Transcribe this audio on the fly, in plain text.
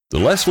The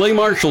Leslie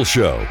Marshall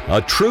Show,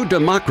 a true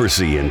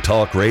democracy in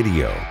talk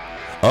radio.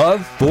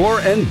 Of,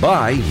 for, and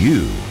by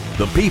you,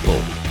 the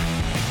people.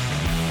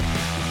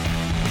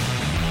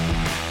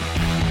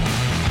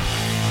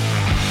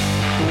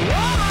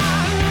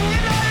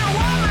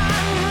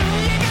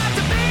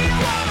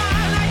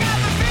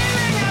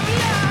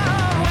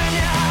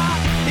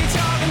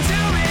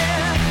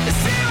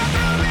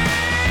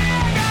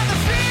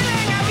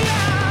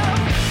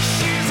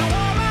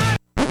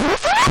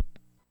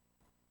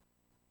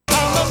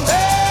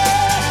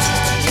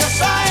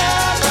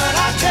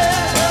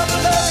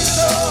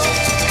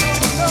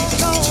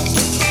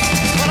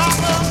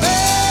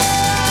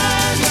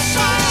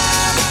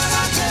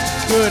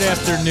 Good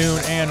afternoon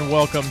and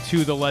welcome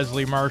to the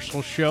Leslie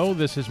Marshall Show.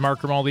 This is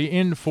Mark Grimaldi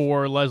in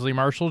for Leslie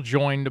Marshall,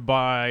 joined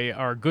by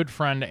our good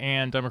friend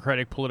and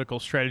Democratic political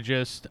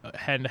strategist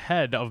and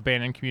head of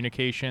Bannon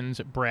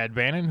Communications, Brad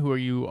Bannon, who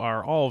you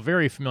are all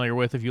very familiar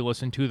with if you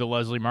listen to the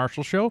Leslie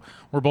Marshall Show.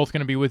 We're both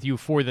going to be with you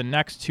for the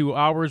next 2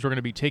 hours. We're going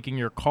to be taking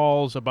your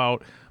calls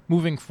about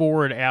moving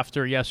forward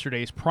after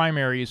yesterday's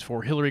primaries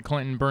for Hillary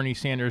Clinton, Bernie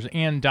Sanders,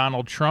 and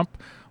Donald Trump.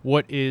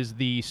 What is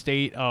the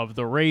state of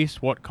the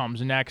race, what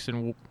comes next,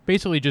 and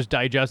basically just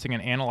digesting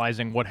and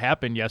analyzing what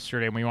happened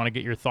yesterday. And we want to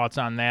get your thoughts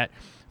on that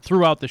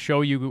throughout the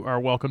show. You are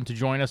welcome to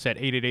join us at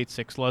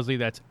 888-6-LESLIE.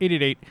 That's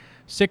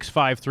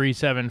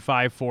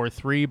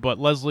 888-653-7543. But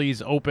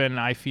Leslie's open,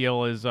 I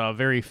feel, is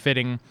very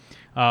fitting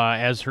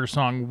as her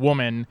song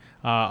Woman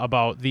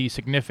about the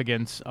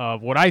significance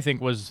of what I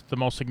think was the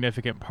most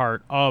significant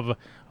part of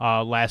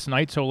last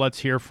night. So let's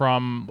hear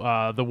from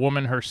the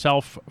woman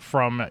herself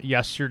from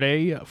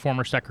yesterday,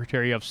 former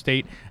Secretary of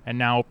State and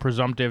now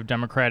presumptive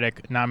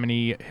Democratic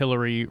nominee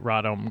Hillary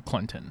Rodham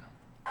Clinton.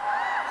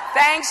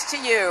 Thanks to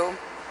you,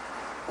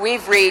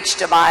 we've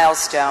reached a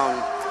milestone.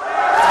 The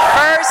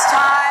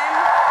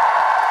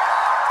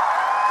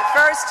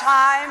first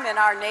time in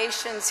our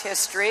nation's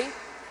history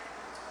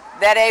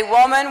that a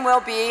woman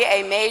will be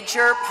a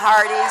major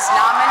party's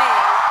nominee.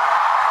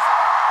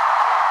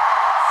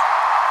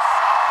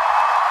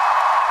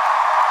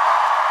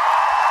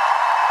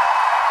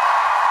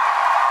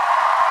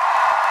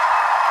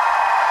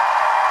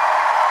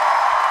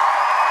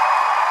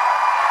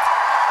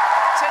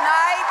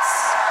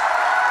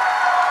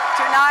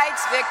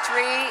 Tonight's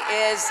victory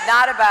is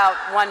not about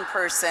one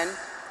person.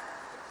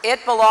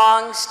 It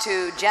belongs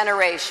to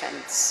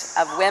generations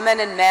of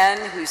women and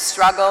men who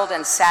struggled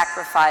and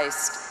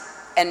sacrificed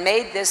and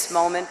made this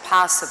moment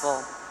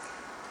possible.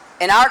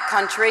 In our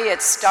country,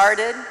 it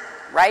started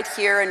right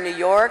here in New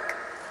York,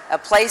 a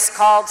place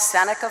called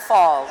Seneca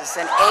Falls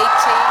in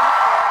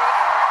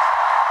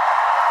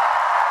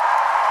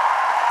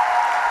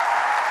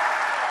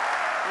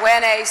 1848,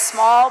 when a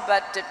small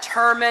but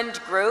determined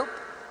group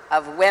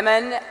of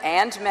women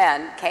and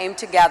men came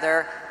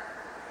together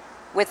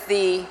with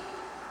the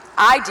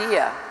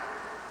idea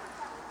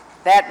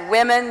that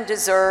women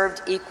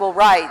deserved equal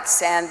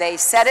rights, and they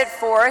set it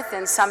forth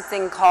in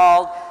something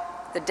called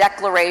the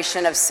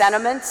Declaration of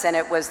Sentiments, and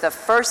it was the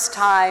first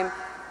time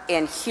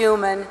in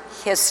human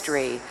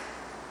history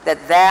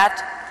that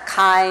that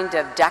kind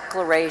of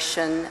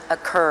declaration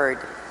occurred.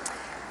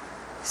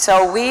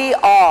 So we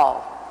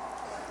all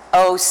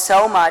owe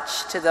so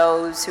much to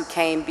those who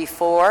came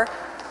before,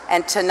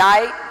 and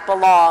tonight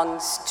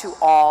belongs to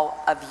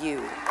all of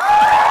you.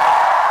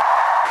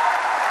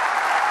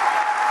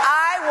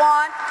 I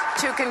want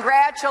to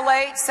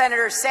congratulate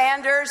Senator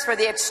Sanders for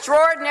the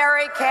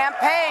extraordinary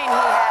campaign he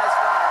has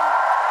run.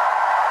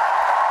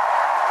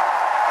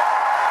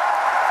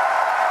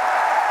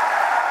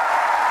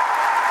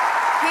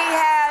 He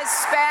has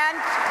spent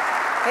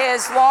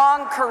his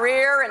long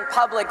career in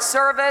public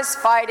service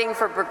fighting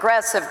for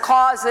progressive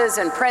causes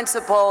and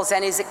principles,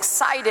 and he's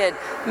excited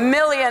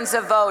millions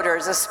of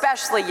voters,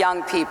 especially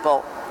young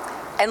people.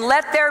 And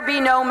let there be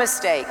no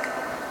mistake,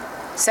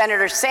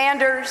 Senator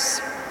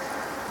Sanders,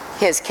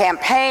 his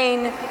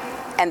campaign,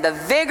 and the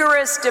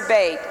vigorous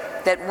debate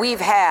that we've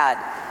had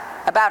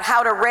about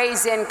how to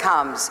raise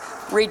incomes,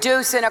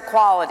 reduce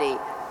inequality,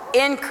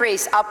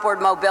 increase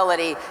upward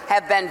mobility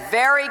have been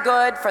very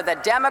good for the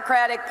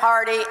Democratic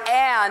Party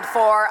and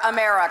for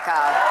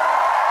America.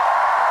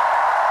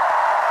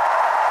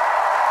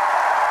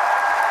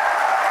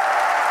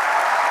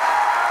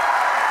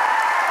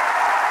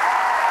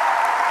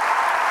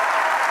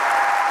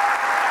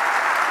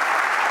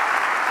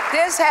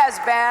 This has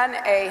been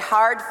a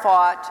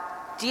hard-fought,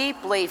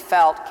 deeply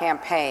felt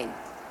campaign.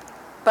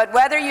 But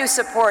whether you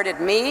supported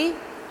me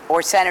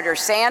or Senator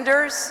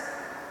Sanders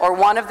or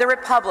one of the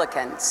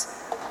Republicans,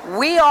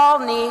 we all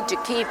need to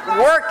keep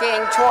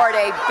working toward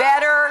a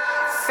better,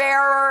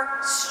 fairer,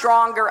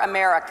 stronger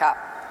America.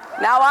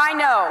 Now, I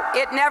know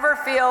it never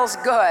feels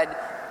good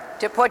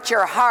to put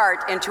your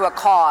heart into a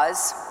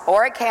cause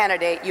or a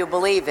candidate you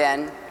believe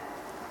in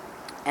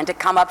and to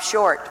come up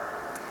short.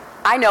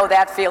 I know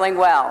that feeling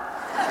well.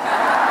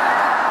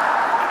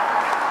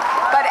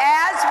 But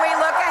as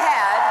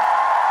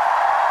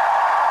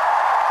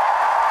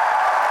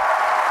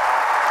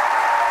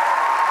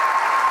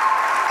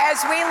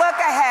we look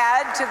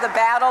ahead, head to the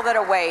battle that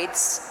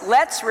awaits,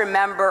 let's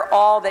remember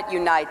all that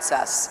unites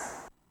us.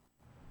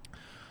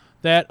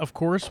 That, of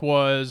course,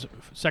 was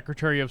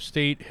Secretary of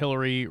State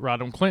Hillary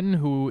Rodham Clinton,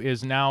 who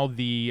is now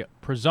the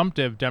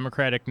presumptive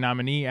Democratic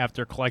nominee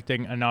after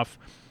collecting enough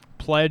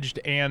pledged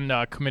and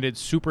committed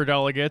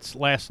superdelegates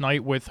last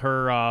night with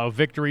her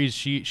victories.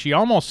 She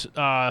almost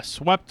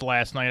swept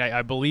last night.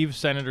 I believe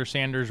Senator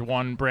Sanders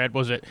won. Brad,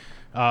 was it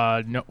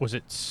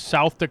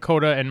South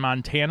Dakota and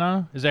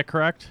Montana? Is that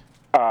correct?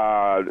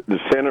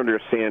 Senator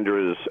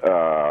Sanders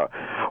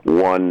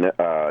won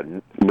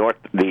North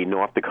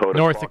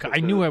Dakota. I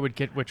knew I would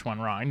get which one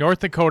wrong. North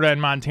Dakota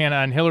and Montana,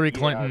 and Hillary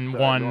Clinton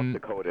won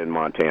North Dakota and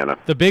Montana.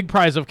 The big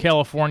prize of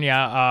California.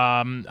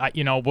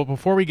 But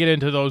before we get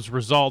into those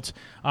results,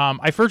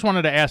 I first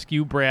wanted to ask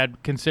you,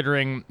 Brad.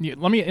 Considering,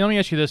 let me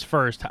ask you this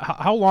first.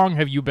 How long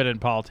have you been in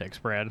politics,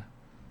 Brad?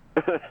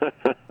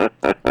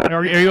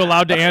 Are you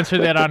allowed to answer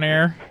that on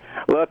air?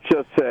 Let's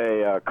just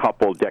say a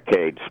couple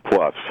decades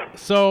plus.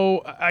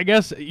 So I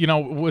guess,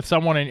 with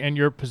someone in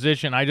your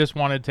position, I just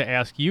wanted to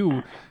ask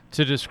you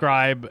to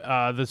describe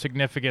the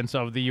significance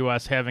of the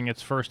U.S. having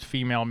its first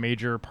female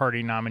major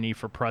party nominee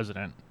for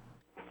president.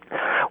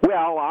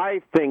 Well,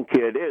 I think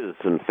it is,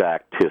 in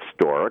fact,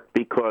 historic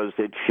because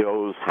it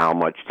shows how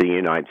much the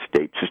United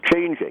States is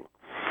changing.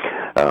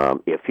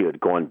 If you had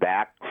gone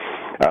back,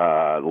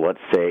 let's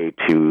say,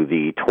 to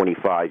the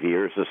 25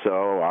 years or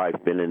so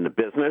I've been in the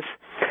business,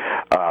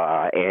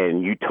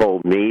 and you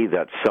told me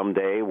that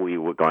someday we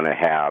were going to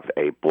have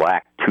a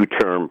black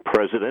two-term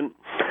president,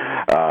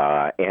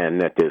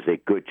 and that there's a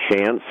good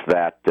chance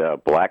that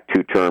black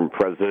two-term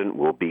president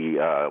will be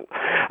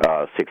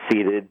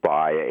succeeded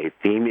by a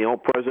female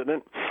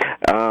president,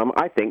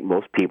 I think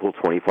most people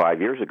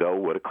 25 years ago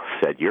would have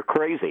said you're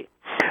crazy.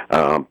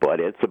 But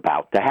it's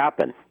about to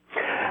happen.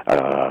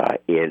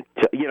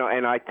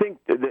 And I think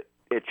that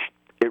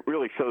it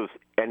really shows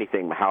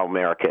anything how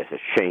America has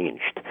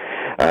changed.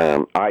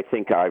 I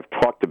think I've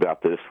talked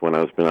about this when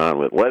I've been on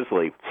with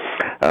Leslie,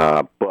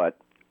 but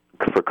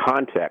for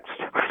context,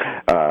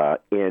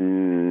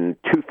 in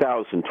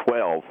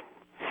 2012,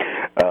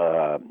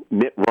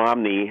 Mitt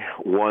Romney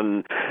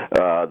won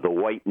the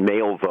white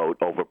male vote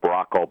over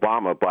Barack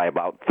Obama by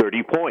about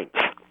 30 points.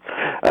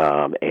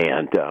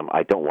 And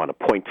I don't want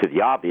to point to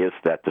the obvious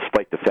that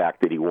despite the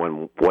fact that he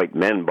won white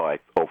men by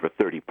over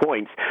 30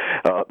 points,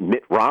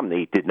 Mitt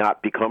Romney did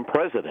not become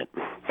president.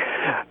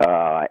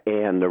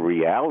 And the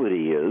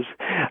reality is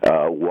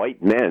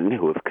white men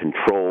who have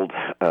controlled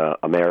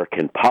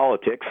American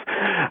politics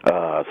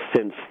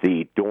since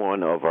the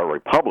dawn of our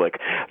republic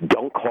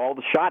don't call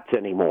the shots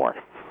anymore.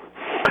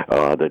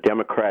 The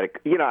Democratic,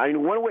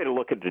 one way to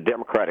look at the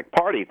Democratic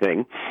Party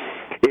thing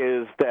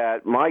is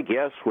that my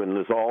guess, when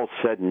this all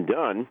said and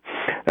done,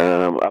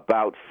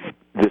 about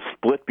the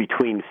split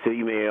between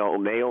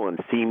male and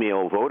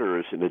female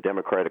voters in the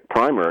Democratic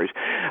primaries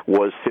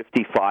was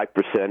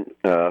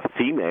 55%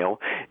 female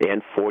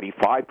and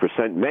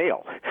 45%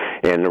 male.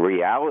 And the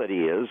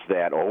reality is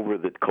that over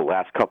the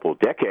last couple of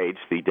decades,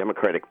 the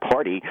Democratic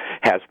Party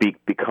has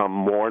become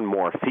more and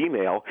more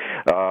female,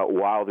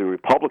 while the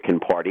Republican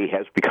Party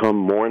has become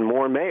more and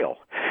more male.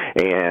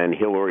 And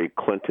Hillary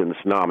Clinton's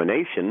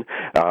nomination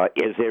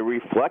is a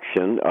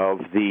reflection of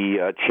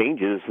the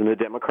changes in the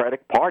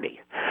Democratic Party.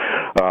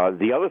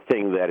 The other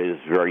thing that is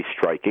very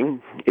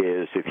striking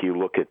is if you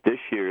look at this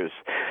year's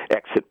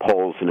exit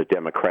polls in the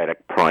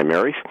Democratic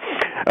primaries,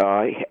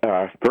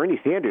 Bernie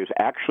Sanders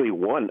actually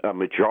won a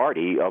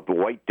majority of the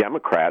white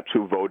Democrats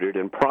who voted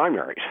in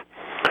primaries.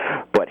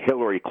 But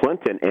Hillary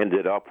Clinton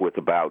ended up with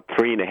about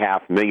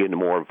 3.5 million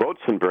more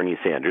votes than Bernie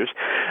Sanders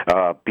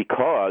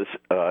because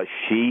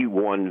she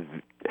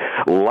won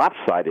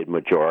lopsided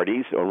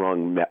majorities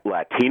among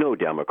Latino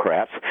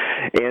Democrats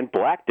and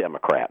black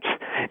Democrats.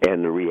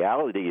 And the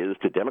reality is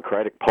the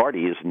Democratic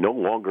Party is no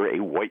longer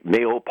a white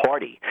male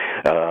party.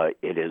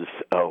 It is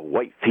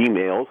white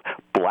females,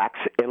 blacks,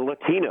 and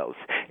Latinos.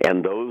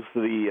 And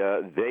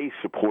they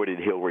supported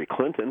Hillary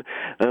Clinton,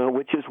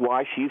 which is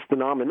why she's the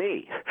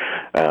nominee.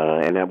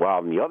 And then, while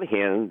on the other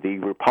hand, the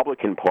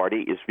Republican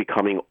Party is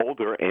becoming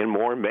older and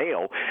more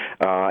male,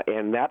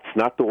 and that's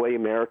not the way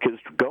America's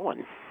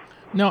going.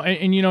 No,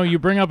 and you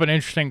bring up an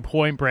interesting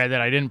point, Brad,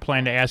 that I didn't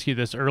plan to ask you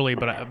this early,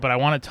 but I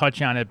want to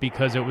touch on it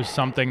because it was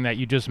something that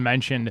you just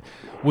mentioned,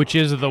 which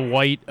is the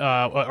white,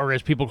 or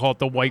as people call it,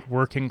 the white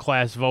working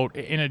class vote.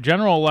 In a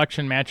general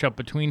election matchup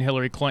between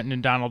Hillary Clinton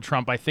and Donald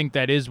Trump, I think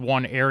that is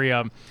one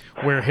area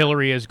where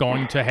Hillary is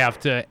going to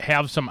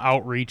have some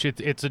outreach.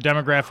 It's a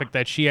demographic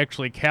that she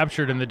actually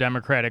captured in the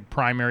Democratic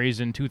primaries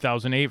in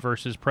 2008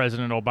 versus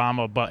President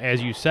Obama, but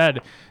as you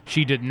said,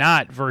 she did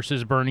not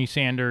versus Bernie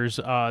Sanders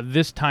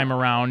this time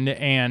around.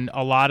 And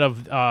a lot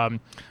of,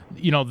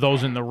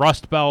 those in the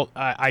Rust Belt,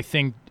 I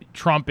think,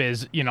 Trump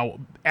is,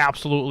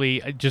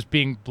 absolutely just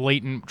being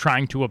blatant,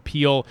 trying to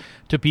appeal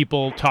to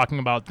people, talking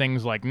about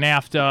things like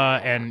NAFTA,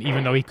 and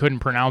even though he couldn't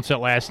pronounce it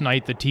last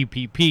night, the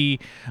TPP,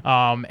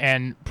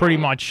 and pretty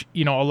much,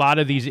 a lot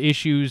of these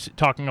issues,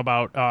 talking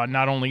about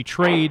not only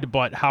trade,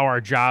 but how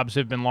our jobs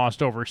have been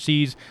lost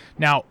overseas.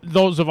 Now,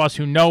 those of us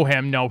who know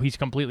him know he's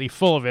completely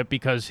full of it,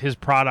 because his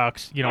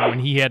products, when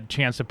he had a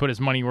chance to put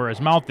his money where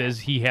his mouth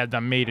is, he had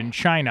them made in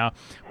China.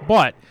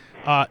 But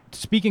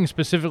speaking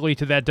specifically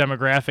to that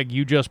demographic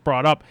you just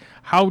brought up,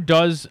 how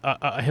does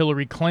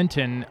Hillary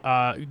Clinton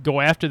go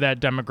after that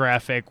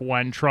demographic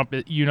when Trump,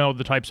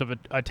 the types of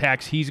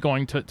attacks he's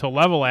going to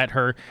level at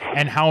her,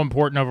 and how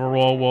important of a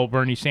role will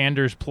Bernie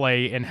Sanders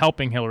play in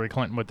helping Hillary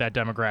Clinton with that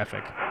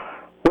demographic?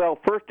 Well,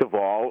 first of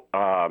all,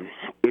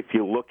 if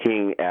you're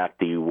looking at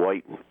the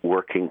white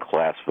working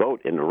class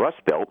vote in the Rust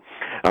Belt,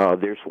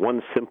 there's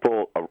one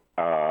simple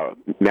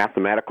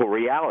mathematical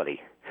reality.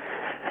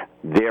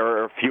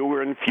 There are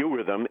fewer and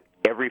fewer of them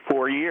every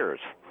 4 years.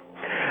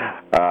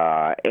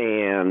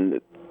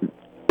 And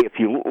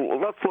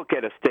let's look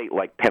at a state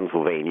like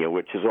Pennsylvania,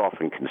 which is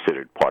often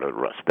considered part of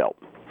the Rust Belt.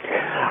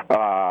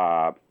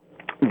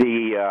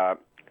 The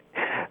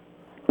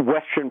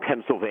Western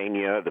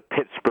Pennsylvania, the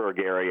Pittsburgh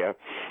area,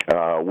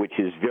 which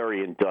is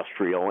very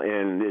industrial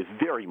and is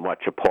very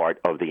much a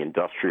part of the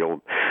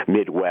industrial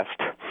Midwest.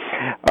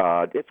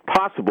 It's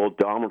possible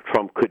Donald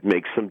Trump could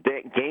make some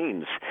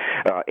gains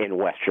in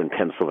Western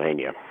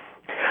Pennsylvania.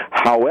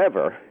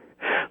 However,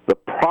 the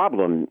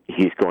problem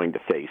he's going to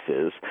face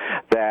is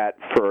that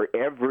for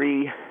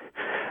every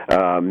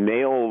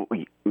male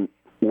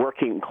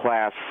working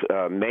class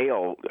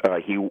male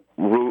he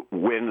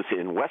wins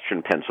in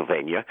Western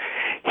Pennsylvania,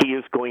 he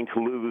is going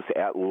to lose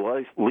at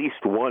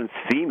least one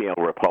female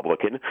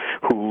Republican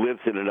who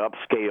lives in an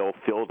upscale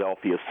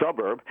Philadelphia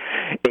suburb,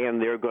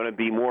 and there are going to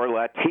be more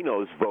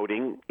Latinos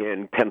voting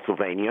in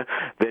Pennsylvania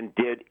than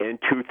did in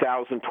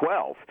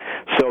 2012.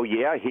 So,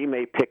 yeah, he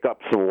may pick up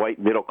some white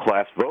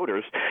middle-class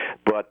voters,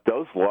 but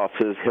those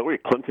losses, Hillary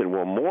Clinton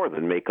will more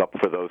than make up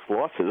for those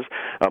losses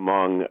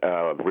among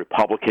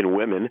Republican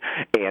women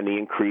and the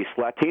increased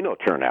Latino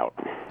turnout.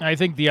 I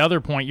think the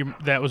other point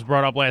that was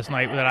brought up last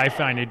night that I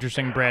find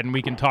interesting, Brad, and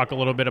we can talk a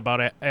little bit about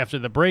it after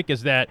the break,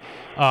 is that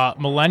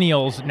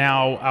millennials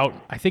now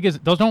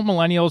don't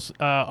millennials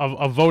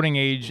of voting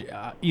age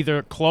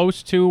either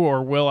close to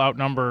or will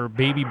outnumber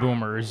baby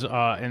boomers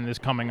in this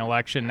coming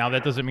election. Now,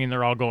 that doesn't mean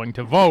they're all going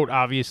to vote,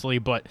 obviously,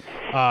 but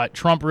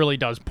Trump really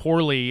does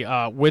poorly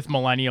with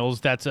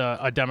millennials. That's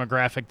a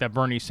demographic that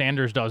Bernie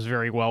Sanders does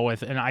very well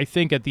with. And I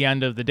think at the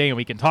end of the day, and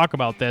we can talk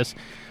about this,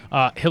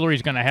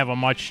 Hillary's going to have a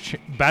much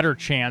better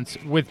chance,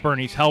 with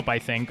Bernie's help, I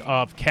think,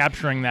 of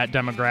capturing that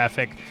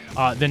demographic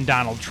than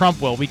Donald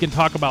Trump will. We can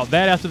talk about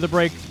that after the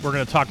break. We're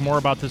going to talk more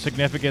about the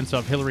significance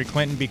of Hillary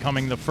Clinton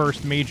becoming the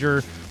first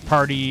major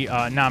party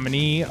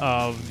nominee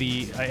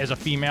as a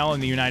female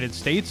in the United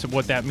States,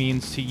 what that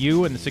means to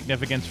you and the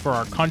significance for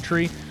our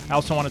country. I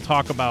also want to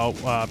talk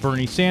about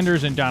Bernie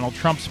Sanders and Donald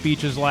Trump's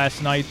speeches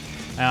last night.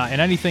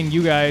 And anything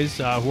you guys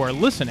who are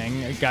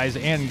listening, guys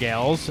and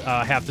gals,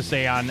 have to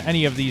say on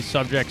any of these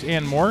subjects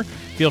and more,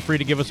 feel free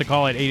to give us a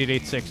call at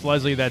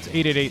 888-6-LESLIE. That's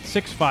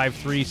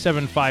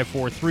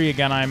 888-653-7543.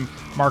 Again, I'm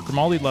Mark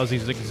Grimaldi,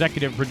 Leslie's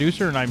executive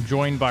producer, and I'm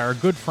joined by our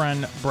good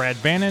friend Brad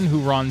Bannon, who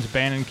runs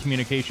Bannon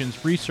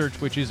Communications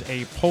Research, which is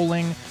a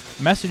polling,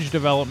 message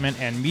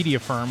development, and media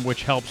firm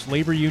which helps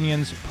labor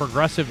unions,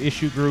 progressive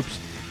issue groups,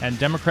 and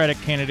Democratic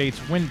candidates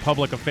win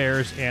public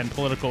affairs and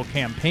political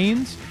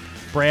campaigns.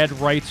 Brad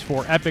writes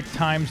for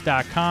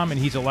EpicTimes.com,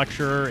 and he's a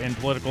lecturer in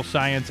political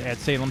science at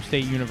Salem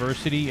State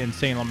University in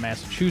Salem,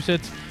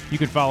 Massachusetts. You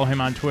can follow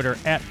him on Twitter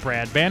at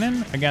Brad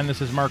Bannon. Again,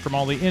 this is Mark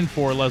Grimaldi in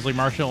for Leslie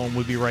Marshall, and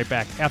we'll be right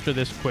back after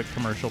this quick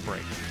commercial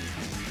break.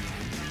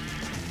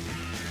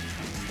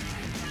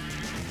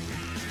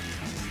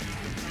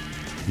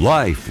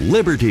 Life,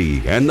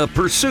 liberty, and the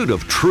pursuit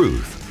of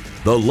truth.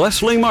 The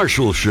Leslie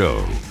Marshall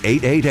Show,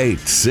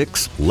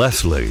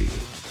 888-6-LESLIE.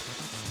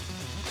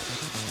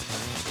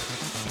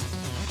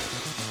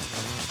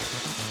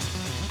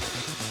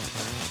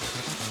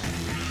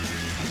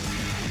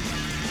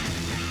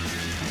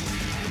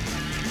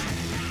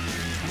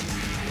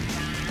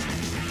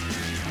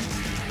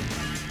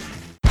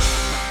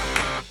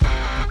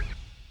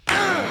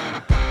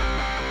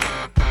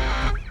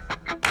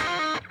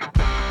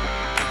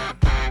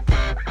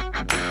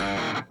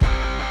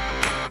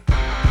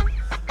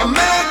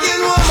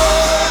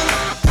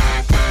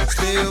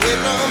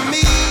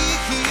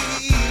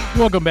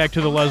 Welcome back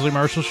to the Leslie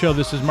Marshall Show.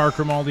 This is Mark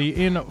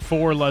Grimaldi in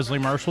for Leslie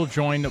Marshall,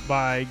 joined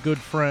by good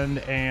friend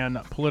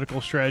and political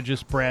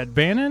strategist Brad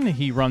Bannon.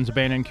 He runs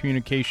Bannon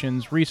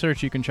Communications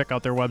Research. You can check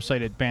out their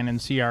website at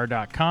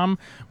bannoncr.com.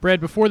 Brad,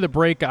 before the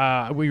break,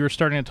 we were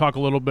starting to talk a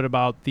little bit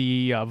about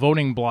the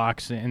voting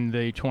blocks in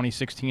the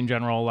 2016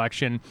 general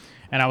election,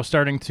 and I was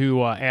starting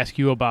to ask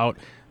you about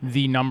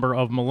the number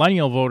of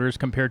millennial voters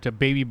compared to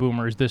baby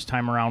boomers this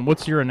time around.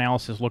 What's your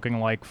analysis looking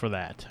like for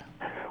that?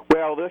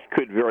 Well, this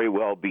could very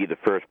well be the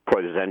first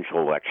presidential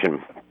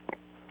election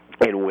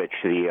in which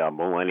the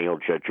millennial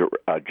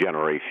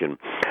generation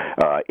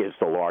is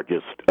the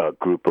largest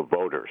group of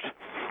voters.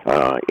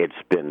 It's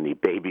been the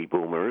baby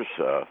boomers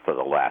for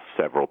the last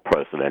several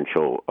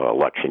presidential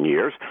election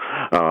years,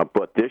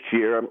 but this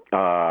year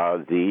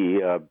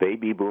the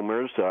baby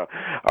boomers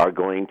are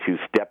going to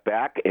step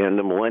back, and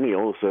the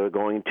millennials are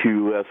going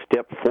to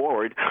step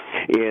forward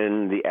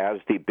as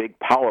the big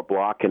power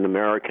block in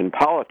American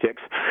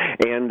politics,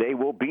 and they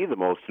will be the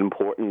most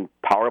important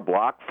power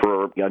block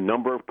for a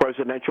number of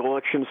presidential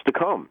elections to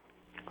come.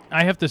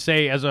 I have to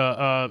say,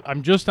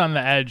 I'm just on the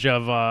edge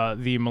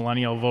of the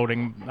millennial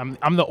voting.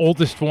 I'm the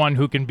oldest one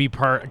who can be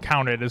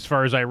counted as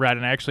far as I read,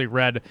 and I actually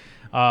read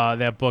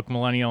that book,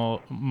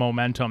 Millennial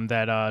Momentum,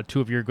 that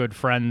two of your good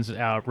friends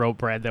wrote,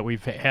 Brad, that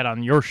we've had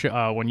on your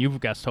show when you've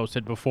guest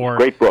hosted before.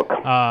 Great book.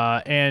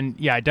 And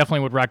yeah, I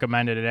definitely would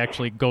recommend it. It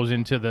actually goes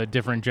into the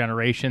different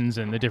generations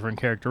and the different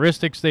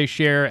characteristics they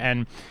share.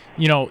 And,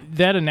 you know,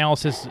 that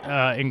analysis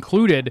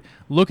included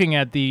looking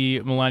at the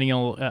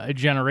millennial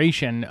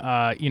generation.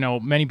 You know,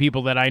 many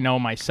people that I know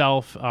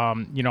myself,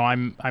 you know,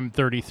 I'm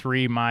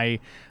 33. My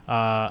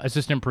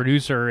assistant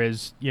producer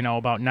is, you know,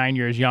 about 9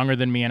 years younger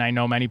than me, and I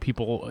know many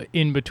people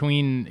in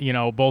between, you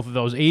know, both of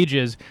those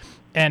ages.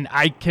 And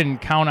I can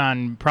count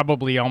on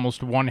probably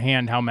almost one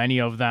hand how many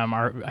of them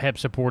have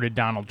supported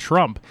Donald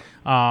Trump.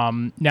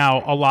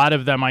 Now, a lot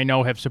of them I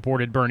know have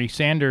supported Bernie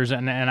Sanders,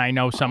 and I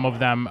know some of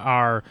them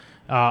are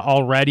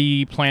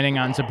already planning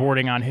on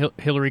supporting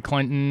Hillary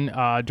Clinton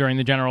during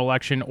the general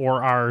election,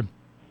 or are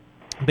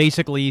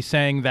basically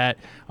saying that,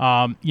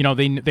 you know,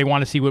 they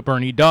want to see what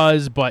Bernie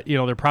does, but, you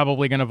know, they're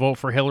probably going to vote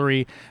for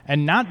Hillary.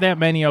 And not that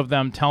many of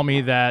them tell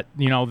me that,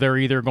 you know, they're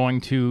either going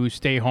to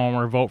stay home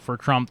or vote for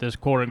Trump, this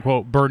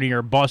quote-unquote Bernie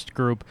or bust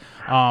group.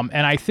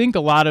 And I think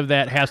a lot of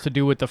that has to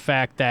do with the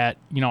fact that,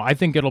 you know, I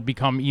think it'll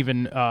become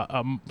even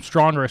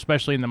stronger,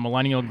 especially in the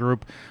millennial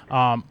group,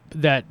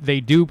 that they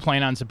do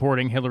plan on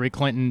supporting Hillary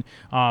Clinton,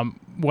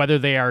 whether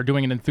they are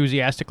doing it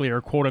enthusiastically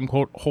or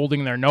quote-unquote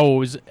holding their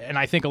nose. And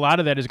I think a lot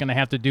of that is going to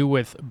have to do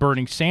with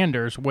Bernie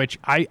Sanders, which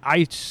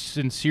I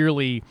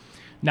sincerely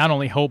not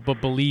only hope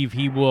but believe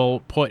he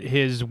will put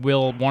his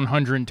will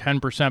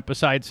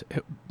 110%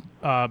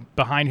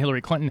 behind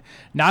Hillary Clinton,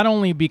 not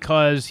only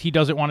because he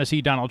doesn't want to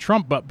see Donald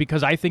Trump, but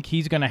because I think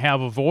he's going to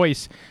have a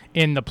voice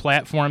in the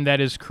platform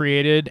that is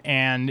created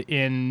and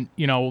in,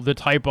 you know, the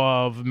type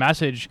of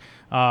message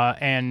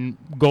and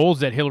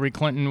goals that Hillary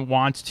Clinton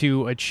wants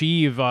to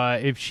achieve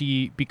if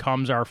she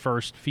becomes our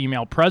first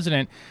female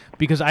president.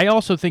 Because I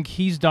also think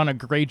he's done a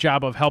great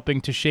job of helping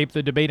to shape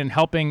the debate and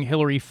helping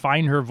Hillary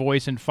find her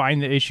voice and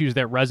find the issues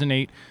that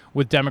resonate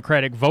with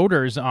Democratic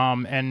voters.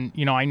 And,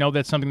 you know, I know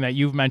that's something that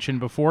you've mentioned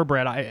before,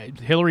 Brad.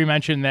 Hillary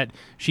mentioned that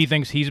she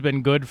thinks he's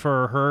been good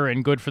for her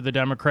and good for the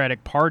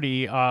Democratic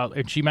Party.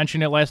 And she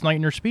mentioned it last night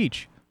in her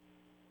speech.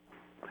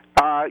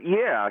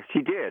 Yeah,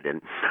 she did.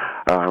 And,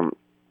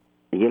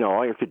 you know,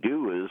 all you have to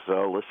do is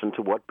listen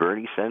to what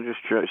Bernie Sanders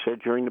said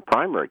during the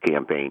primary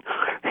campaign.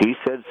 He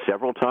said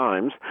several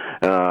times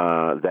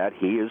that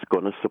he is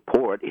going to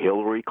support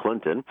Hillary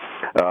Clinton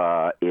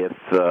if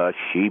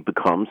she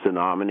becomes the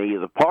nominee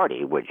of the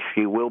party, which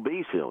she will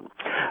be soon.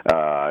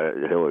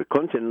 Hillary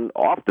Clinton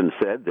often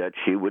said that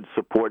she would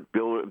support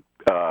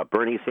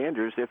Bernie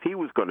Sanders if he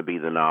was going to be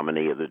the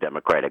nominee of the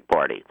Democratic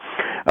Party.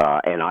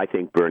 And I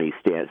think Bernie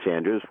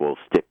Sanders will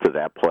stick to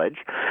that pledge,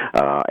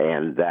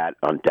 and that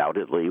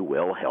undoubtedly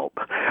will help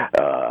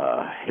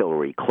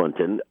Hillary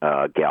Clinton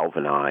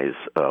galvanize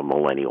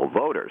millennial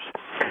voters,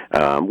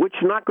 which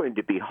is not going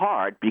to be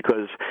hard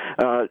because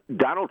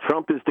Donald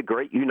Trump is the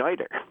great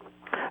uniter.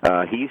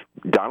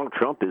 Donald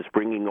Trump is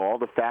bringing all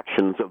the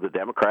factions of the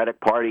Democratic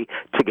Party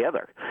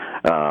together.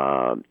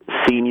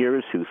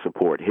 Seniors who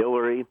support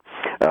Hillary,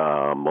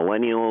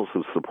 millennials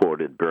who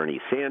supported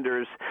Bernie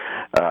Sanders.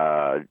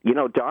 You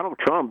know, Donald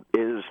Trump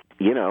is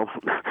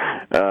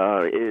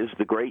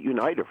the great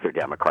uniter for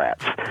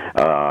Democrats.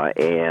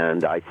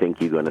 And I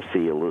think you're going to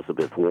see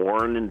Elizabeth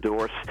Warren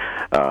endorse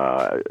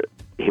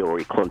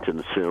Hillary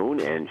Clinton soon,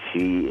 and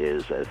she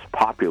is as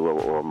popular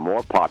or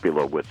more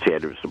popular with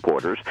Sanders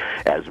supporters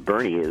as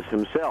Bernie is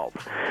himself.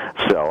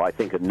 So I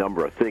think a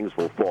number of things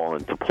will fall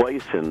into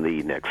place in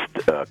the next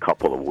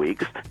couple of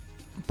weeks.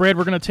 Brad,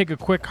 we're going to take a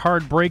quick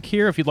hard break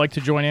here. If you'd like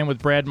to join in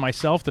with Brad and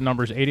myself, the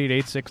number is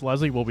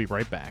 888-6-LESLIE. We'll be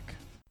right back.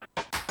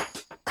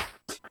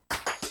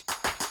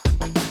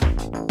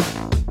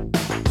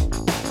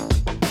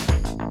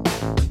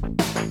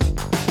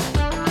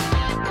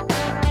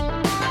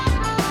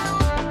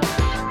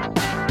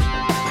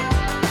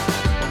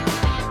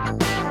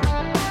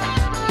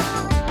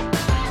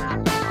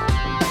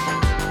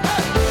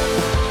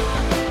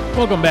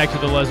 Welcome back to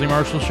the Leslie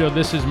Marshall Show.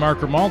 This is Mark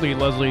Grimaldi,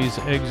 Leslie's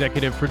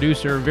executive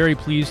producer. Very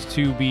pleased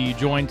to be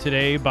joined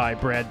today by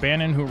Brad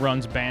Bannon, who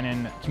runs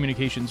Bannon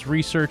Communications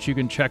Research. You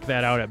can check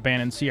that out at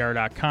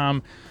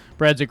bannoncr.com.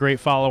 Brad's a great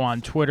follow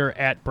on Twitter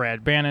at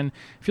Brad Bannon.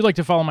 If you'd like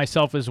to follow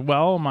myself as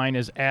well, mine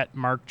is at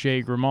Mark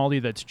J. Grimaldi.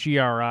 That's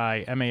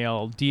Grimaldi.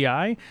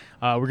 We're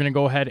going to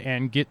go ahead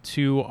and get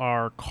to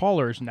our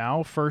callers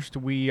now. First,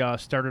 we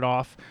started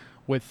off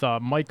with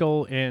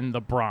Michael in the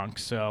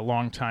Bronx, a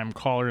longtime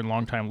caller and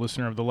longtime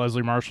listener of the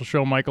Leslie Marshall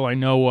Show. Michael, I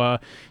know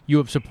you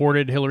have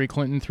supported Hillary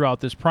Clinton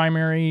throughout this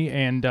primary,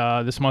 and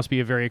this must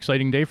be a very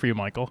exciting day for you,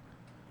 Michael.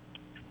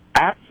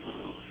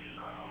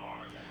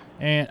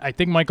 And I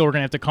think, Michael, we're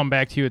going to have to come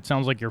back to you. It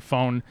sounds like your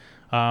phone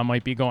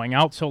might be going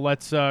out. So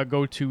let's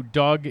go to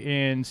Doug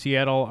in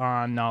Seattle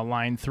on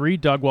line 3.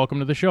 Doug, welcome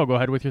to the show. Go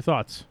ahead with your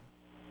thoughts.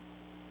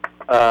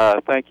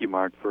 Thank you,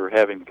 Mark, for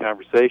having the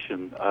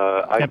conversation.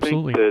 I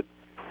think that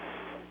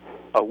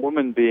a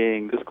woman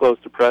being this close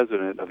to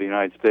President of the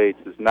United States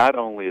is not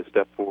only a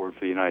step forward for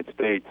the United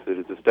States, it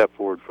is a step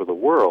forward for the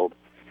world.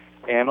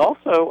 And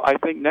also, I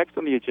think next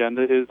on the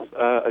agenda is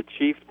a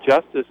Chief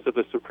Justice of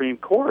the Supreme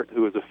Court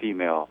who is a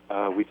female.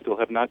 We still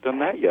have not done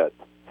that yet.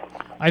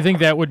 I think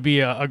that would be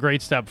a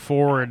great step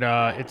forward.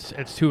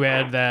 It's too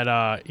bad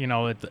that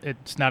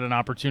it's not an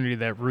opportunity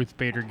that Ruth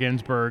Bader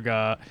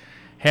Ginsburg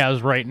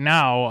has right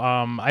now.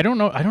 I don't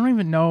know. I don't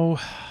even know.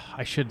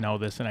 I should know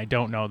this, and I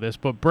don't know this.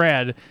 But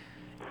Brad,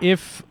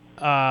 if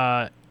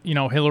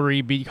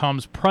Hillary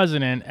becomes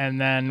president, and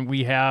then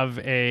we have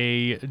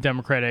a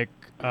democratically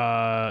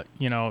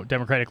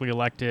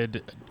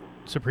elected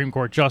Supreme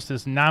Court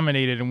justice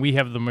nominated, and we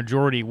have the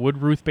majority,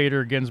 would Ruth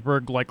Bader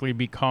Ginsburg likely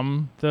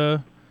become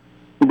the?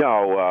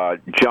 No,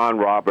 John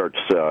Roberts'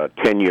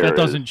 tenure. That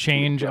doesn't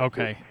change.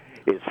 Okay.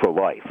 Is for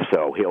life,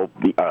 so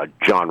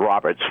John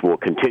Roberts will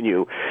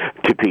continue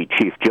to be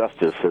Chief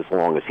Justice as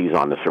long as he's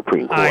on the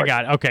Supreme Court. I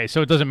got it. Okay,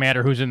 so it doesn't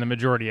matter who's in the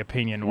majority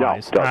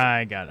opinion-wise. No,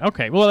 I got it.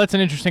 Okay, well, that's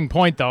an interesting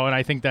point, though, and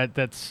I think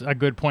that's a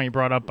good point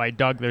brought up by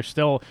Doug. There's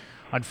still,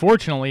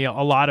 unfortunately, a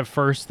lot of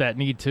firsts that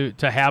need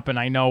to happen.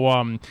 I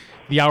know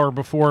the hour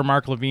before,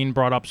 Mark Levine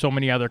brought up so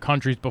many other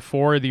countries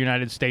before the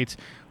United States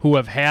who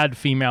have had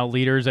female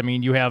leaders. I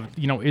mean, you have,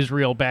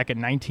 Israel back in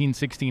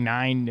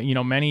 1969,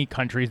 many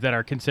countries that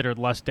are considered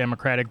less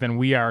democratic than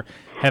we are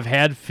have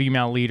had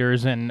female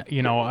leaders. And,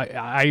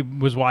 I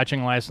was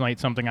watching last night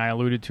something I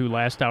alluded to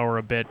last hour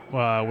a bit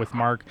with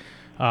Mark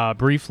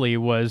briefly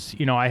was,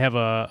 I have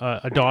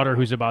a daughter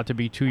who's about to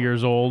be 2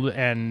 years old.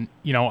 And,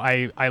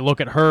 I look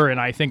at her and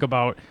I think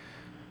about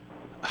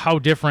how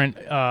different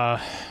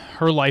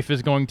her life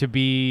is going to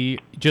be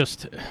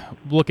just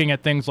looking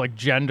at things like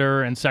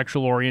gender and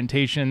sexual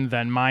orientation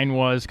than mine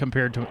was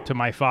compared to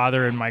my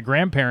father and my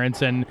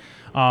grandparents. And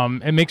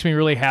it makes me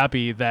really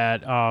happy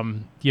that,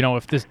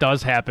 if this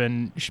does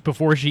happen,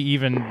 before she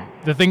even,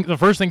 the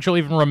first thing she'll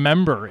even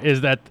remember is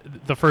that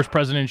the first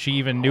president she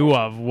even knew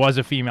of was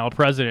a female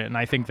president. And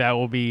I think that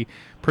will be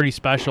pretty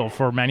special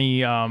for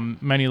many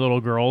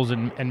little girls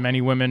and many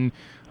women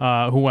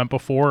who went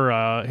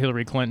before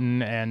Hillary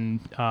Clinton and,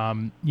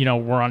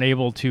 were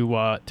unable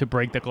to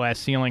break the glass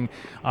ceiling.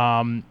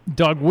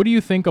 Doug, what do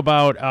you think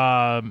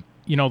about,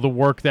 the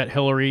work that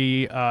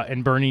Hillary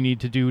and Bernie need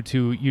to do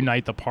to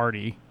unite the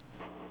party?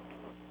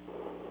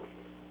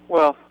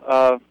 Well,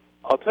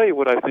 I'll tell you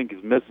what I think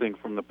is missing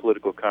from the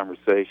political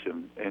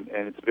conversation, and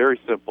it's very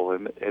simple,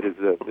 and it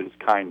is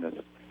kindness.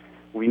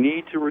 We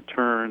need to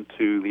return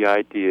to the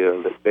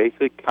idea that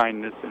basic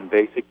kindness and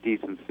basic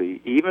decency,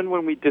 even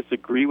when we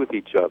disagree with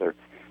each other,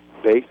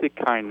 basic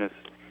kindness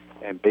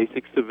and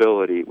basic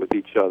civility with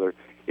each other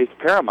is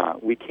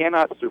paramount. We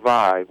cannot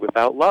survive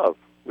without love.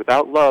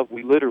 Without love,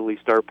 we literally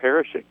start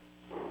perishing.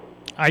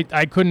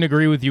 I couldn't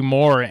agree with you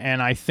more,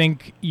 and I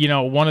think,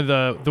 one of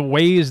the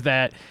ways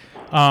that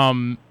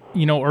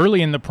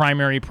early in the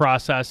primary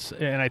process,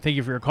 and I think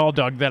if you recall,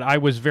 Doug, that I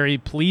was very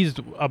pleased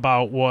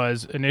about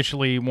was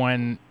initially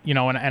when,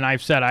 and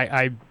I've said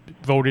I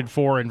voted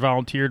for and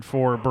volunteered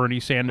for Bernie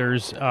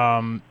Sanders,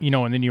 in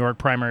the New York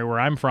primary where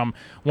I'm from.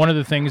 One of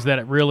the things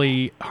that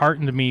really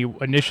heartened me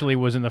initially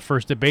was in the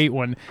first debate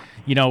when,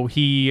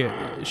 he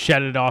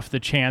shedded off the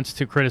chance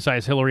to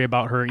criticize Hillary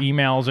about her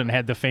emails and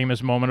had the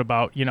famous moment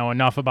about,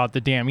 enough about the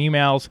damn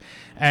emails.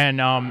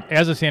 And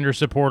as a Sanders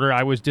supporter,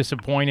 I was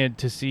disappointed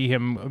to see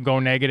him go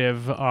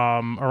negative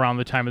around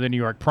the time of the New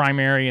York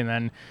primary. And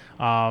then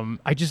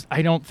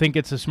I don't think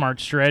it's a smart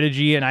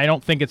strategy, and I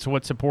don't think it's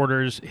what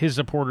his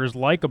supporters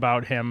like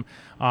about him.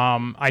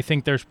 I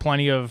think there's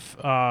plenty of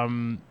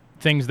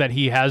things that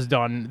he has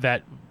done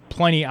that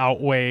plenty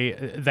outweigh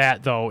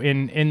that, though,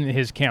 in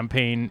his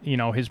campaign,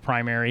 his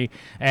primary.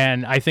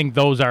 And I think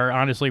those are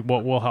honestly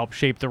what will help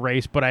shape the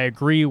race. But I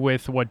agree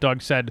with what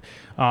Doug said.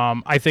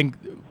 I think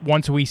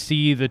once we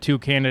see the two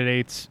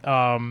candidates,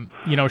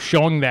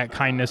 showing that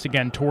kindness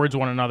again towards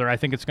one another, I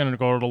think it's going to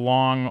go a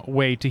long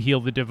way to heal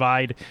the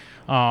divide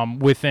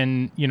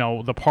within,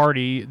 the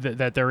party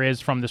that there is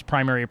from this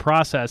primary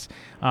process.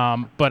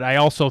 But I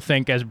also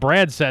think, as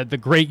Brad said, the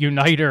great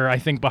uniter, I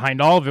think,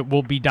 behind all of it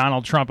will be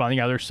Donald Trump on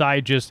the other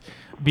side, just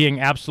being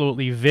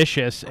absolutely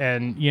vicious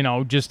and,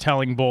 just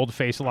telling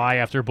bold-faced lie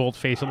after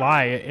bold-faced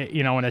lie,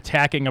 and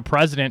attacking a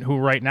president who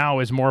right now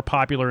is more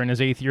popular in his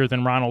 8th year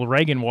than Ronald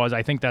Reagan was.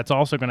 I think that's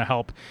also going to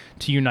help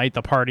to unite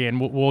the party, and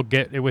we'll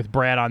get with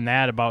Brad on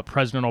that about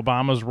President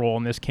Obama's role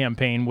in this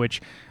campaign,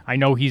 which I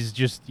know he's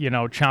just,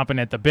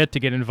 chomping at the bit to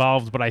get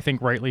involved, but I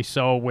think rightly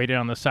so, is waiting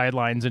on the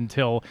sidelines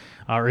until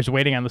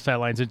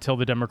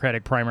the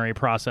Democratic primary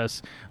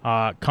process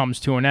comes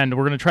to an end.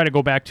 We're going to try to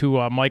go back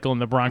to Michael in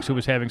the Bronx, who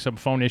was having some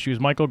phone issues.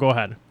 Michael, go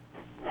ahead.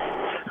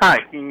 Hi,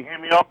 can you hear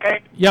me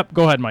okay? Yep,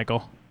 go ahead,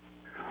 Michael.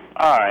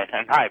 All right,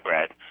 and hi,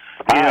 Brad.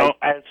 Hi.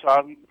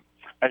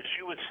 As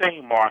you were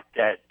saying, Mark,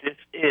 that this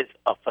is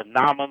a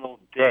phenomenal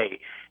day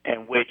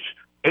in which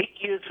 8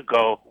 years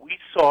ago, we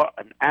saw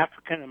an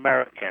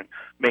African-American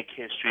make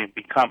history in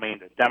becoming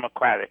the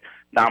Democratic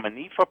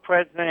nominee for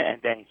president,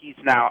 and then he's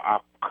now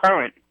our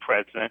current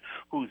president,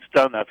 who's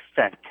done a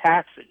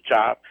fantastic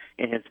job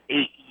in his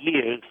 8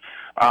 years,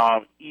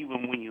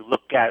 even when you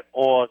look at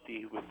all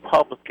the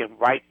Republican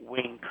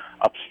right-wing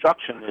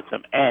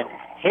obstructionism and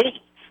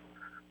hate,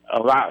 a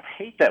lot of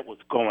hate that was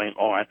going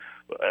on,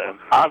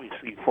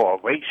 obviously for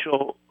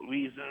racial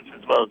reasons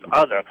as well as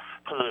other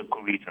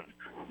political reasons.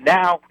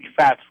 Now we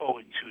fast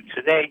forward to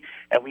today,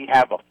 and we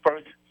have a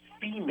first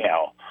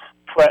female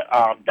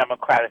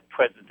Democratic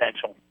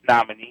presidential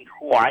nominee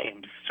who I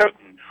am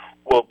certain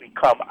will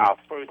become our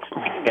first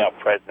female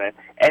president.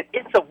 And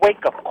it's a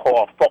wake-up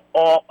call for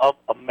all of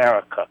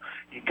America.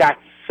 You got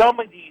some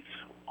of these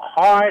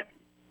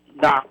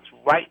hard-knocked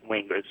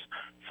right-wingers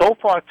so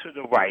far to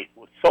the right,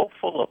 was so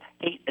full of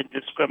hate and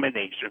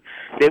discrimination.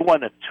 They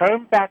want to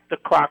turn back the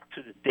clock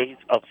to the days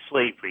of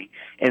slavery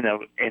in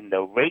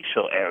the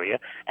racial area,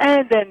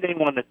 and then they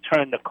want to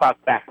turn the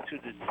clock back to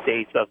the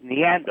days of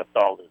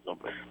Neanderthalism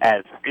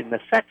as in the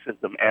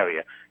sexism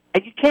area.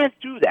 And you can't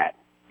do that.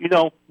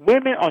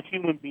 Women are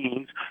human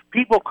beings,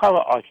 people of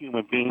color are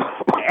human beings,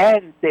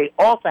 and they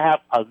also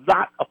have a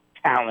lot of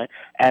talent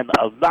and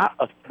a lot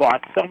of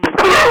smart.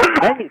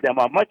 Many of them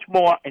are much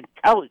more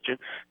intelligent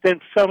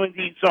than some of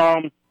these,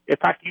 if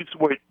I can use the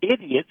word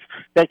idiots,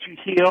 that you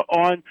hear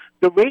on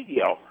the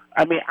radio.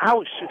 I mean, I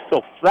was just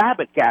so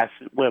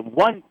flabbergasted when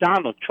one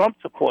Donald Trump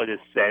supporter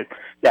said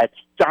that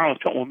Donald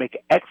Trump will make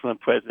an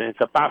excellent president.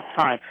 It's about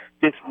time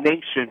this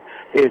nation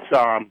is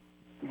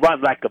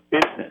run like a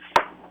business.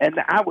 And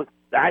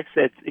I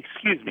said,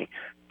 excuse me,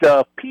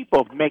 the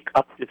people make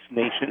up this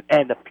nation,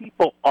 and the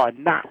people are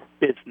not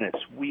business.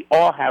 We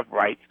all have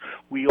rights.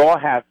 We all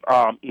have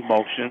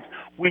emotions.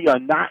 We are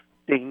not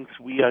things.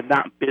 We are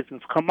not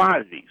business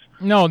commodities.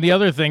 No, the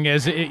other thing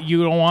is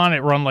you don't want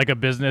it run like a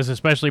business,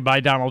 especially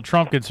by Donald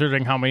Trump,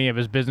 considering how many of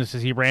his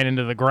businesses he ran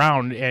into the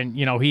ground. And,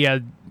 he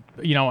had,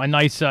 a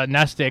nice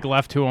nest egg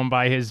left to him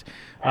by his,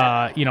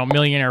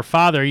 millionaire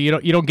father. You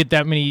don't get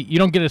that many. You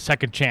don't get a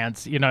second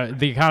chance.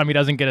 The economy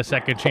doesn't get a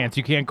second chance.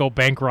 You can't go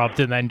bankrupt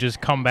and then just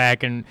come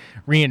back and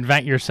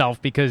reinvent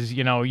yourself because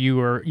you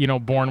were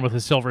born with a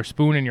silver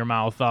spoon in your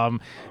mouth.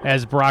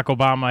 As Barack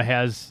Obama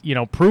has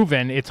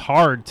proven, it's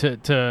hard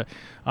to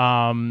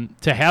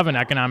have an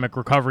economic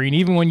recovery. And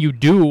even when you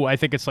do, I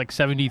think it's like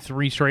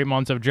 73 straight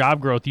months of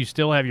job growth, you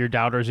still have your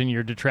doubters and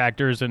your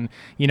detractors. And,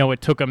 it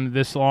took them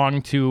this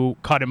long to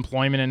cut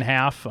employment in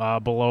half,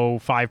 below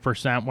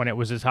 5% when it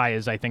was as high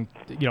as, I think,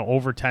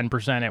 over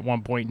 10% at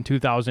one point in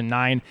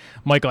 2009.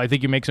 Michael, I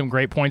think you make some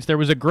great points. There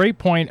was a great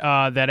point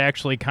that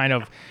actually kind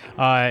of,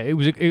 it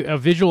was a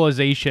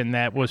visualization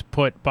that was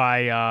put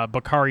by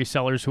Bakari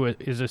Sellers, who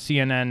is a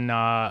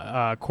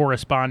CNN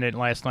correspondent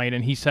last night.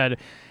 And he said,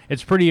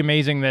 it's pretty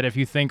amazing that if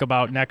you think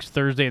about next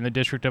Thursday in the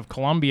District of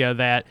Columbia,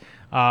 that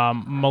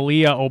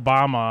Malia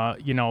Obama,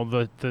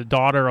 the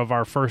daughter of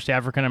our first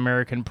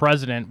African-American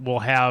president, will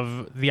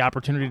have the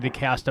opportunity to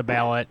cast a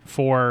ballot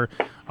for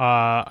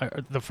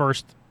the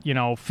first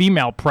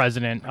female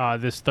president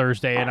this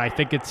Thursday. And I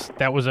think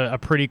that was a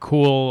pretty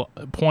cool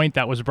point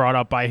that was brought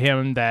up by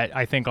him that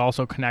I think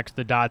also connects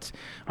the dots,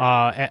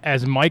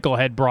 as Michael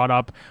had brought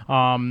up.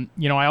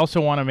 I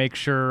also want to make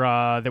sure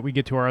that we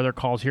get to our other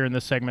calls here in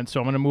this segment. So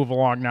I'm going to move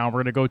along now.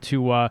 We're going to go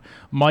to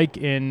Mike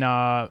in,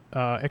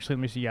 let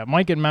me see. Yeah,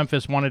 Mike in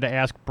Memphis wanted to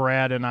ask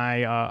Brad and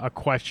I a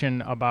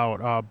question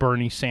about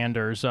Bernie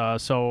Sanders.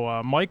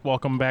 So Mike,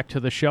 welcome back to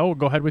the show.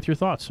 Go ahead with your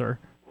thoughts, sir.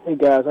 Hey,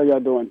 guys. How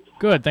y'all doing?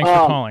 Good. Thanks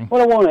for calling.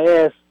 What I want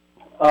to ask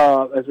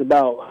is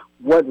about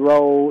what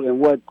role and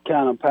what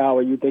kind of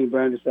power you think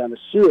Bernie Sanders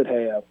should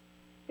have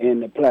in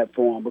the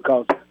platform.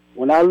 Because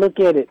when I look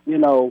at it,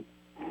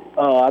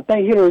 I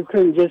think Hillary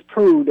Clinton just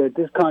proved that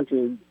this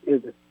country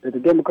is that the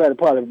Democratic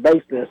Party is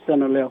basically a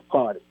center-left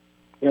party,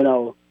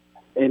 and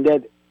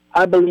that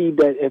I believe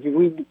that if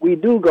we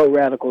do go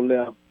radical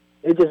left,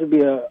 it just would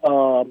be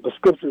a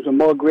prescription for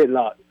more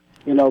gridlock,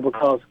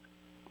 because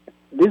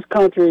this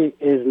country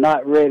is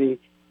not ready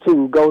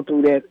to go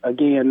through that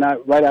again,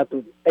 not right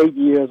after 8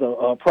 years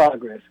of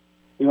progress.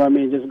 You know what I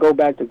mean? Just go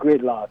back to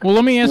gridlock. Well,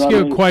 let me ask you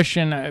a mean?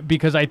 question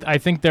because I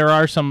think there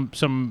are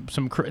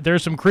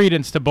there's some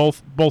credence to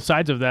both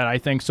sides of that. I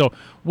think so.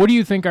 What do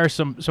you think are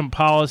some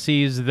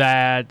policies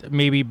that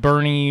maybe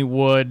Bernie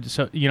would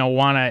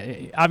want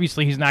to?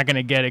 Obviously, he's not going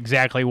to get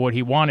exactly what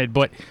he wanted,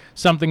 but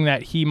something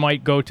that he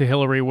might go to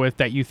Hillary with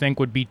that you think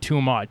would be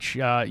too much.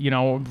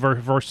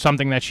 Versus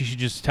something that she should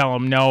just tell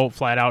him no,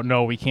 flat out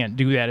no, we can't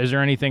do that. Is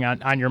there anything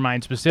on your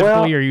mind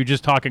specifically, or are you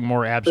just talking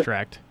more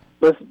abstract?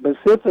 But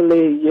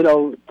specifically,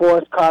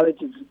 for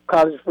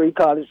free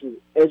college,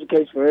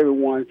 education for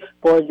everyone,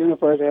 for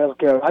universal health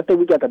care, I think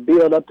we got to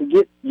build up to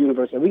get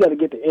universal. We got to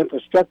get the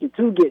infrastructure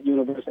to get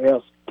universal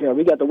health care.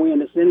 We got to win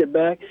the Senate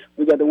back.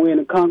 We got to win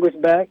the Congress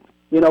back.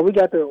 We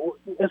got to.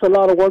 It's a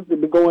lot of work to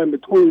be going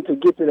between to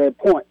get to that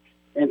point.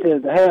 And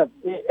to have,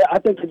 I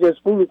think it's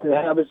just foolish to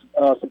have his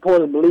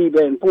supporters believe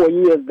that in 4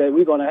 years that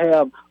we're going to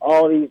have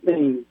all these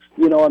things.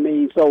 You know what I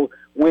mean? So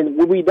when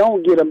we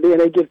don't get them, then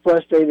they get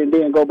frustrated and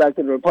then go back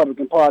to the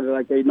Republican Party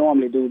like they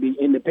normally do, the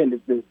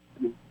independents do.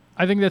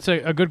 I think that's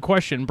a good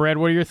question. Brad,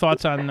 what are your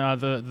thoughts on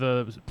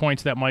the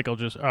points that Mike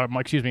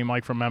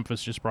from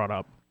Memphis just brought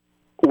up?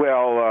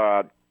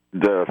 Well,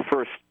 the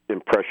first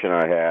impression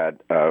I had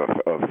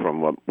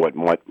from what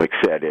Mike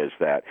said is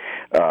that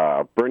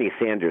Bernie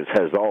Sanders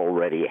has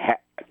already had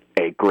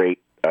a great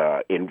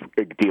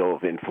deal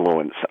of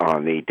influence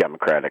on the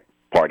Democratic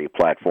Party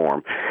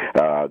platform.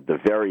 The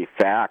very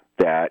fact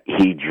that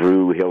he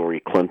drew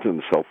Hillary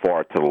Clinton so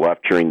far to the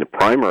left during the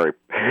primary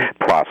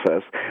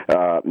process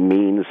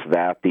means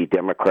that the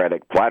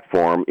Democratic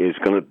platform is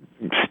going to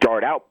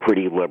start out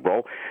pretty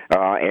liberal,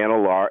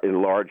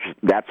 and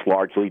that's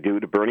largely due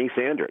to Bernie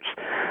Sanders.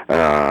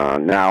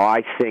 Now,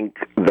 I think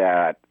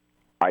that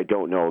I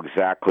don't know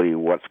exactly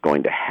what's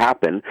going to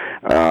happen,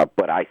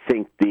 but I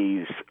think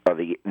these are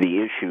the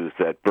issues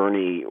that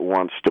Bernie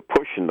wants to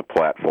push in the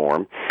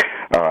platform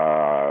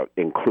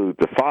include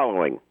the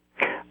following.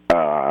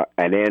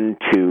 An end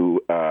to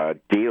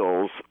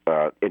deals,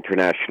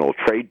 international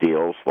trade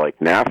deals like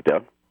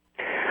NAFTA,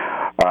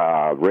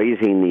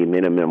 raising the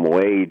minimum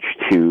wage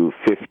to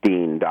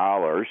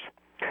 $15,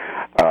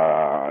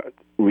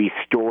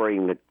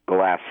 restoring the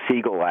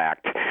Glass-Steagall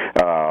Act,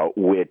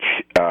 which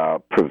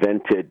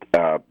prevented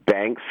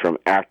banks from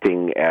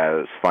acting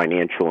as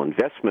financial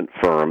investment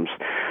firms.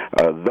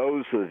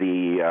 Those are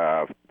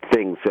the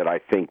things that I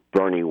think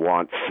Bernie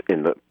wants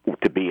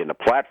to be in the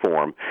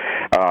platform.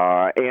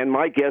 And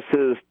my guess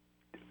is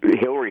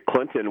Hillary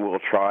Clinton will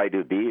try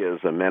to be as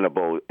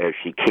amenable as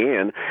she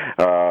can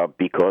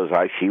because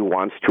she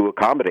wants to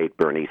accommodate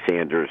Bernie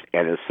Sanders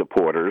and his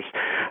supporters.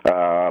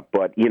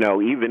 But,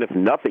 even if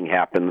nothing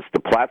happens, the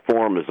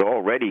platform is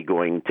already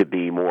going to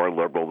be more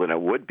liberal than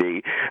it would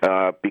be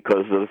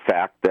because of the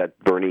fact that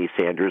Bernie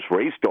Sanders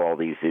raised all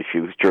these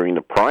issues during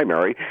the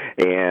primary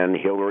and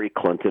Hillary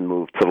Clinton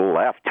moved to the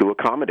left to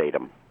accommodate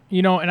him.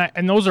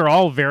 And those are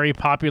all very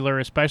popular,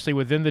 especially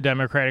within the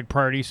Democratic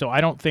Party. So I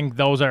don't think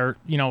those are,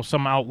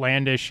 some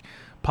outlandish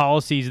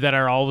policies that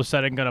are all of a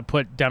sudden going to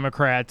put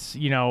Democrats,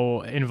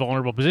 in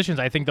vulnerable positions.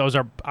 I think those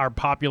are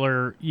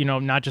popular,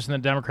 not just in the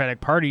Democratic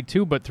Party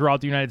too, but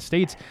throughout the United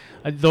States.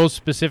 Those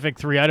specific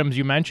three items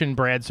you mentioned,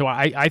 Brad. So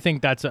I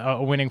think that's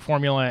a winning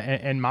formula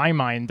in my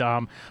mind.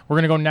 We're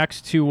going to go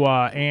next to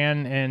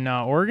Ann in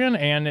Oregon,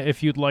 and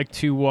if you'd like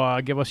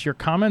to give us your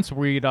comments,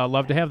 we'd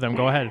love to have them.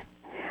 Go ahead.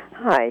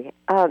 Hi.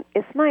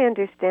 It's my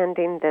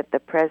understanding that the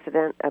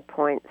president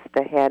appoints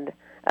the head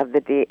of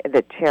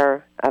the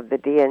chair of the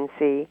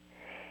DNC.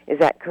 Is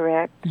that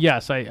correct?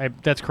 Yes,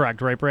 that's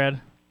correct, right, Brad?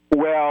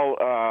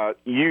 Well,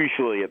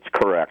 usually it's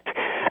correct.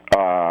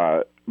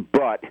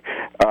 But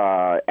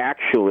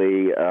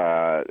actually,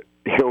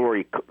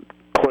 Hillary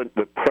Clinton,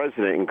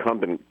 the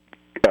incumbent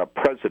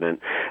president,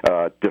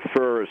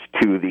 defers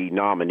to the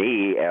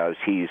nominee as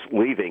he's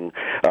leaving,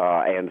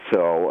 and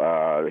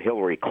so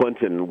Hillary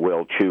Clinton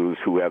will choose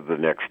whoever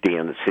the next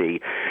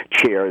DNC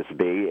chairs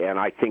be, and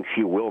I think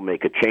she will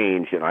make a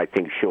change, and I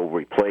think she'll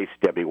replace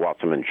Debbie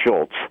Wasserman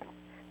Schultz.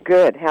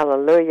 Good,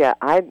 hallelujah.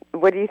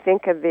 What do you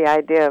think of the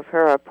idea of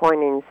her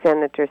appointing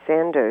Senator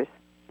Sanders?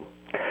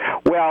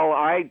 Well,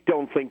 I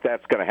don't think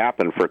that's going to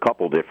happen for a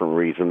couple different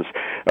reasons,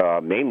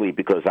 mainly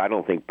because I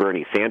don't think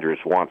Bernie Sanders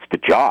wants the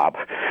job.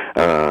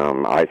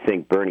 I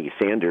think Bernie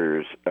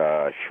Sanders,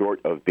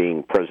 short of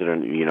being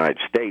president of the United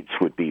States,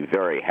 would be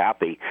very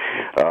happy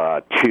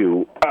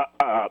to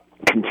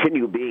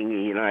continue being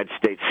a United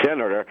States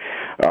senator.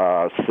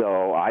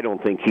 So I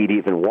don't think he'd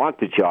even want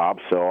the job,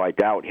 so I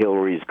doubt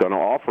Hillary's going to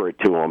offer it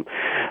to him.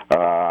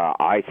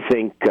 I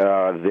think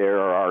there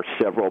are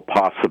several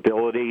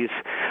possibilities.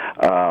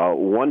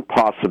 One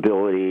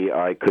possibility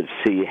I could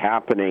see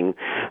happening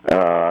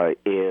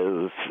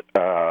is,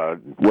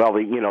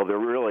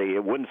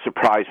 it wouldn't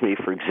surprise me,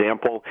 for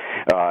example,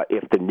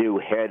 if the new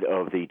head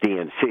of the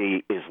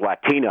DNC is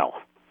Latino.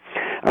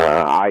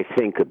 I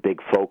think a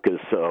big focus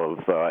of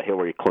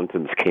Hillary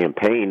Clinton's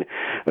campaign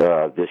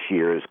this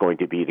year is going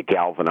to be to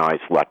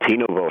galvanize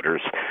Latino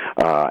voters,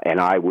 and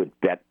I would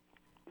bet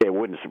it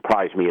wouldn't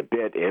surprise me a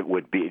bit. It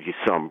would be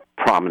some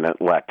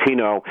prominent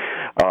Latino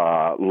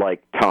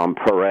like Tom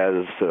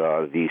Perez,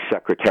 the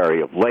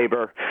Secretary of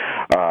Labor,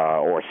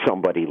 or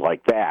somebody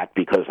like that,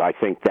 because I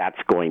think that's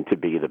going to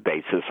be the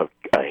basis of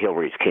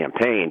Hillary's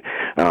campaign.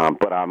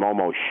 But I'm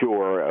almost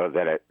sure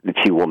that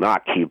she will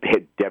not keep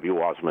Debbie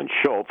Wasserman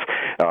Schultz,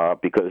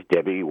 because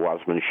Debbie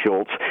Wasserman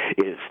Schultz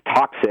is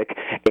toxic,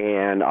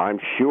 and I'm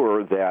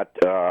sure that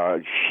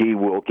she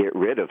will get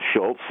rid of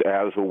Schultz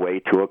as a way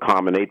to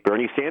accommodate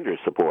Bernie Sanders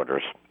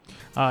supporters.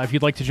 If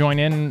you'd like to join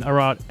in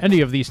about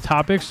any of these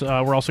topics,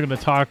 we're also going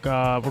to talk,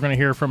 we're going to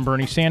hear from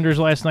Bernie Sanders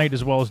last night,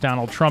 as well as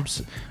Donald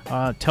Trump's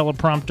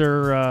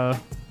teleprompter, I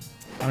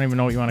don't even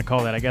know what you want to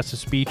call that, I guess a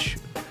speech.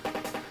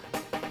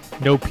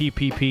 No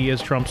PPP,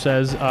 as Trump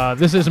says.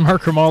 This is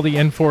Mark Grimaldi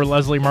in for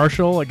Leslie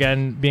Marshall,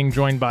 again being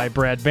joined by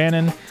Brad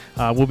Bannon.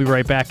 We'll be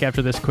right back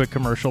after this quick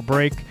commercial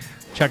break.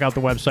 Check out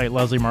the website,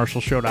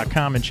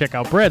 lesliemarshallshow.com, and check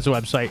out Brad's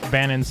website,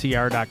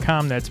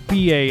 bannoncr.com. That's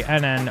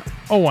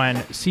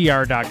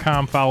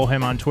BANNONCR.com. Follow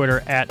him on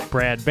Twitter at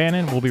Brad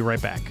Bannon. We'll be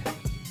right back.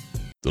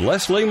 The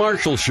Leslie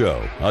Marshall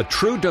Show, a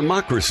true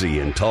democracy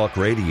in talk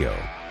radio.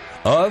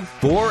 Of,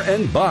 for,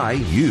 and by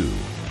you,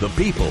 the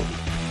people.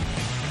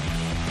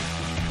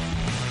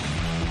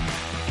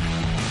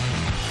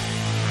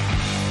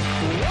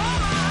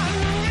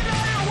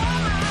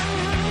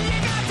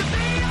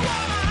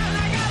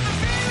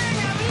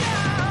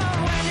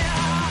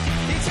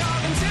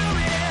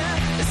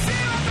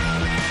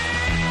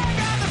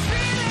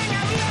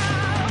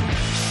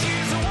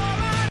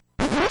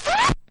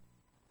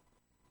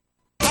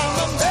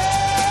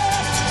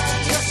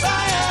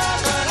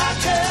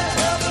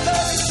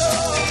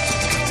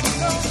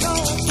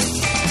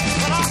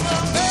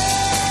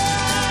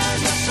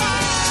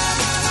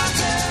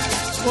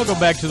 Welcome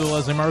back to the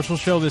Leslie Marshall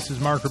Show. This is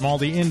Mark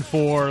Grimaldi in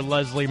for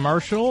Leslie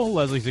Marshall,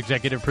 Leslie's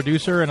executive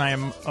producer, and I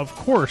am, of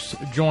course,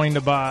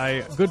 joined by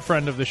a good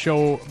friend of the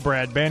show,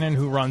 Brad Bannon,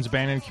 who runs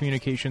Bannon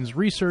Communications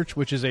Research,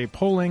 which is a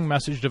polling,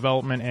 message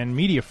development, and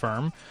media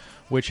firm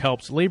which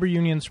helps labor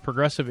unions,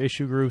 progressive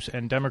issue groups,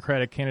 and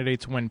Democratic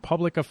candidates win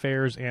public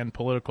affairs and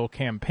political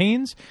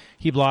campaigns.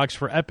 He blogs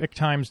for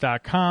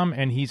EpicTimes.com,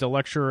 and he's a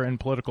lecturer in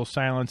political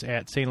science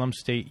at Salem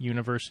State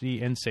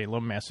University in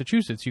Salem,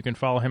 Massachusetts. You can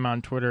follow him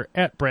on Twitter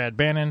at Brad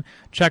Bannon.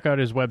 Check out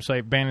his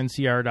website,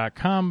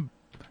 bannoncr.com.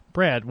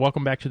 Brad,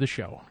 welcome back to the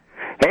show.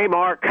 Hey,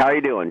 Mark. How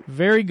you doing?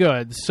 Very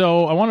good.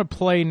 So I want to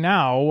play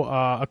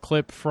now a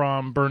clip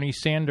from Bernie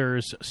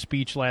Sanders'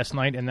 speech last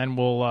night, and then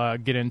we'll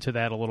get into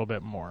that a little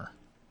bit more.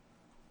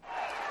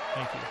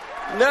 Thank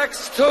you.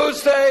 Next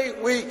Tuesday,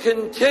 we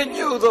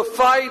continue the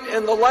fight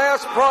in the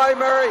last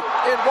primary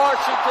in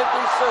Washington,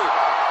 D.C.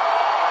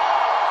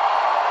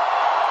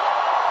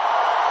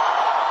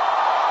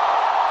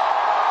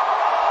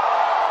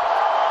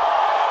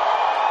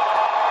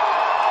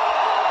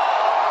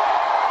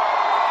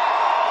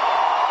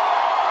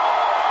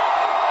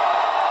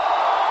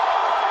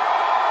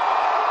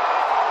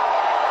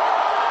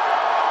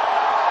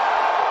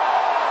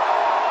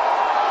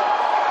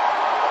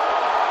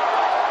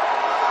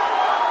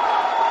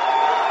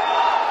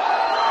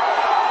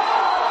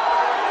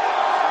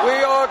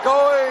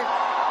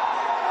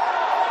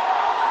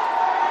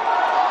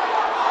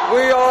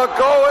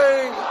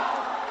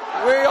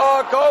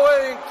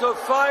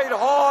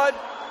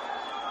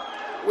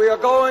 We are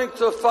going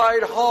to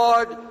fight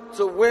hard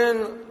to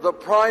win the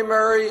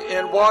primary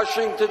in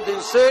Washington,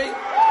 D.C.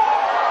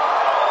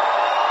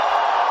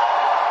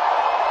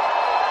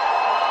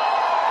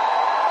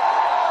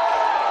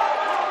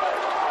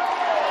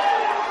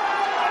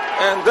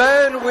 And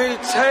then we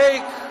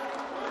take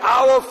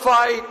our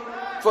fight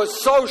for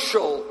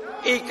social,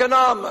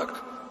 economic,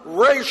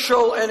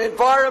 racial, and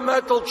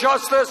environmental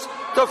justice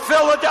to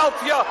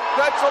Philadelphia,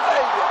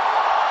 Pennsylvania.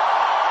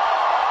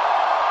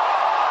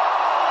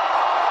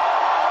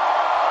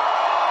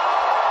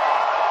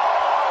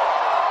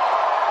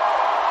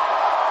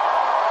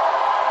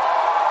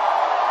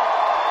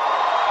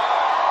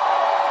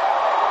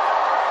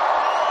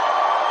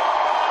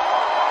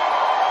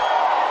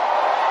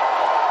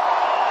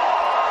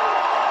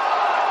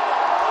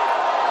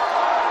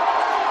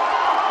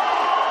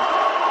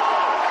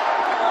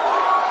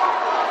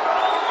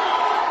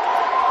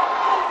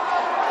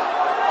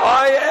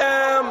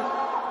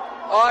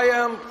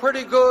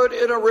 Pretty good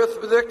in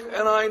arithmetic,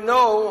 and I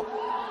know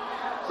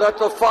that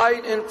the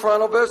fight in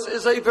front of us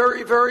is a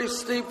very, very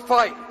steep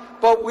fight.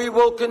 But we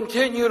will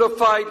continue to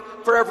fight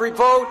for every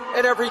vote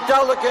and every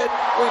delegate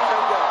we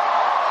can get.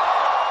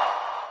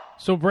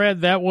 So,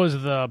 Brad, that was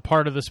the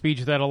part of the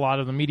speech that a lot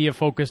of the media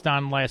focused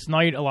on last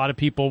night. A lot of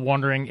people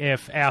wondering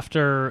if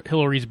after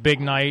Hillary's big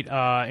night,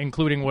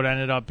 including what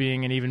ended up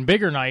being an even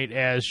bigger night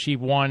as she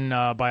won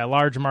by a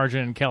large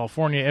margin in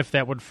California, if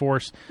that would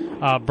force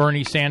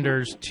Bernie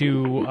Sanders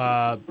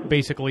to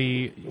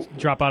basically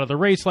drop out of the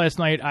race last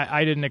night.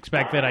 I didn't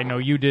expect that. I know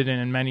you did,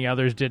 and many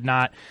others did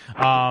not.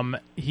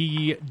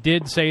 He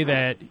did say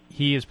that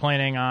he is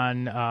planning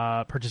on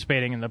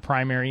participating in the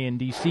primary in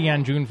D.C.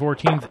 on June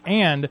 14th,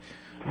 and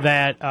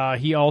that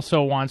he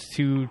also wants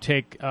to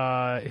take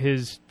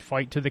his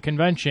fight to the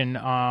convention,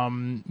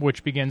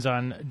 which begins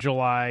on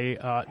July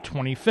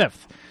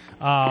 25th.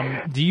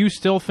 Do you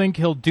still think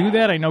he'll do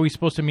that? I know he's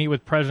supposed to meet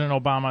with President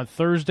Obama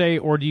Thursday,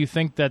 or do you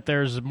think that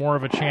there's more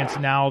of a chance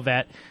now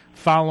that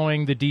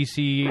following the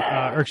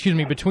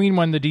between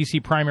when the D.C.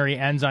 primary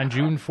ends on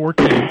June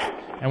 14th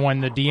and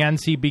when the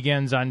DNC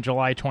begins on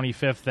July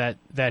 25th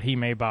that he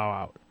may bow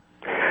out?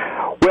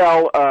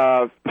 Well,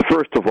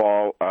 first of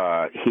all,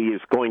 he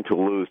is going to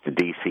lose the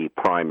D.C.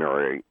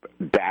 primary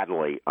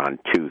badly on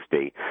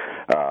Tuesday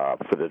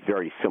for the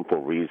very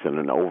simple reason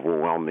an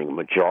overwhelming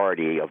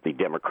majority of the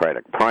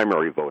Democratic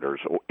primary voters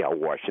in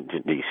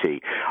Washington,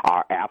 D.C.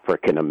 are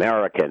African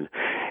American,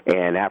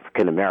 and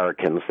African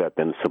Americans have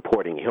been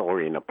supporting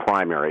Hillary in the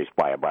primaries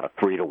by about a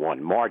 3-1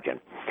 margin.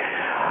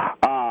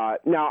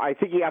 Now, I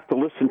think you have to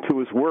listen to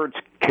his words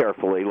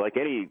carefully, like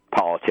any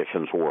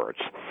politician's words.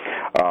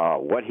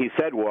 What he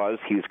said was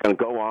he's going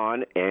to go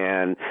on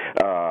and,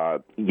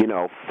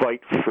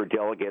 fight for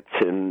delegates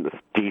in the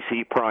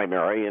D.C.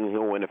 primary, and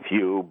he'll win a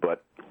few,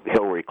 but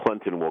Hillary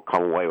Clinton will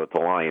come away with the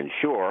lion's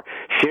share.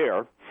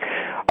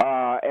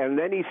 And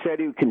then he said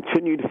he would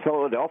continue to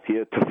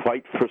Philadelphia to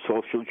fight for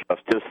social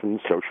justice and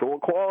social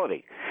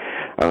equality.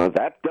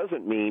 That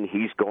doesn't mean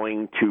he's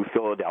going to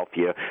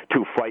Philadelphia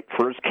to fight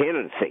for his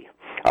candidacy.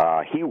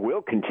 He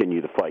will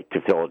continue to fight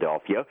to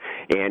Philadelphia,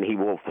 and he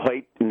will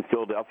fight in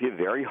Philadelphia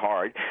very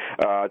hard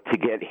to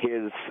get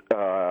his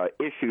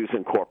issues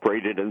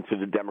incorporated into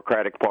the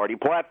Democratic Party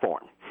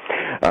platform.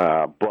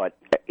 But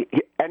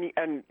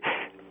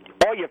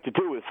all you have to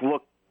do is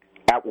look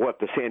at what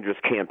the Sanders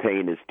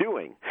campaign is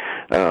doing.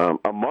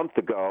 A month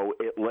ago,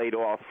 it laid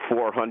off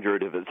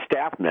 400 of its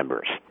staff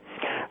members.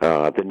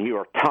 The New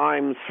York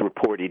Times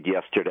reported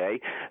yesterday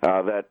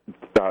that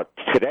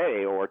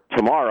today or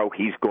tomorrow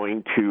he's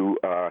going to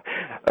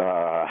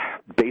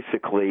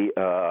basically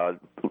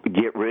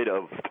get rid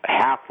of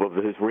half of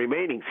his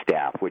remaining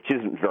staff, which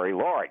isn't very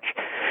large.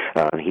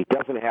 He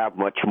doesn't have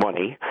much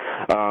money,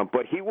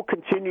 but he will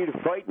continue to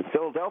fight in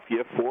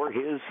Philadelphia for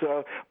his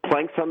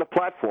planks on the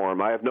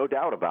platform. I have no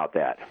doubt about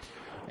that.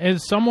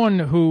 As someone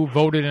who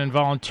voted and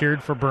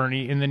volunteered for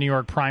Bernie in the New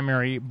York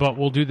primary, but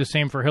will do the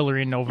same for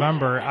Hillary in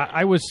November,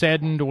 I was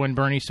saddened when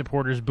Bernie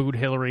supporters booed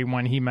Hillary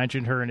when he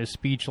mentioned her in his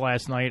speech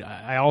last night.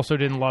 I also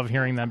didn't love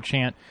hearing them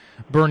chant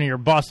Bernie or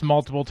bust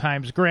multiple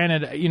times.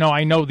 Granted,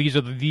 I know these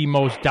are the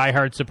most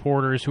diehard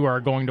supporters who are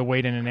going to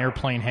wait in an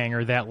airplane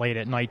hangar that late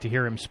at night to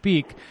hear him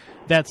speak.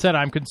 That said,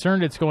 I'm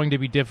concerned it's going to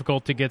be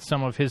difficult to get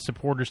some of his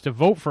supporters to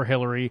vote for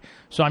Hillary.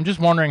 So I'm just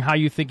wondering how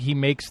you think he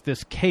makes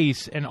this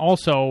case, and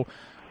also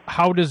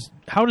how does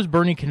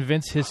Bernie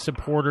convince his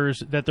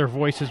supporters that their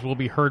voices will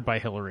be heard by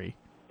Hillary?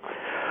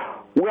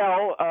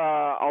 Well,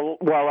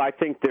 I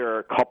think there are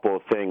a couple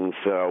of things.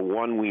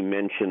 One we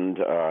mentioned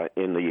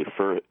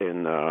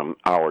in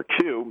hour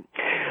two.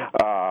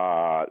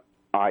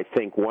 I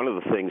think one of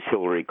the things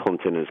Hillary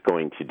Clinton is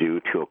going to do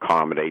to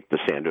accommodate the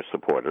Sanders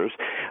supporters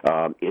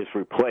is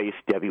replace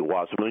Debbie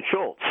Wasserman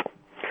Schultz.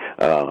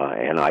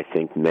 And I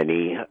think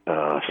many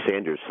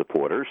Sanders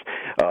supporters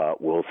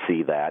will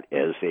see that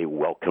as a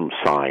welcome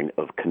sign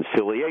of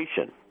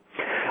conciliation.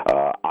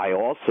 I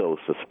also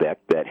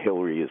suspect that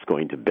Hillary is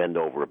going to bend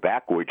over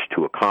backwards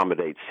to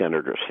accommodate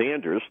Senator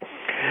Sanders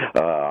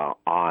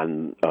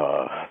on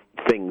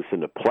things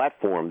in the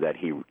platform that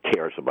he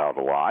cares about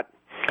a lot.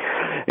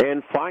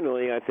 And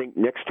finally, I think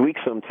next week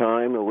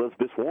sometime,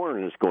 Elizabeth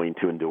Warren is going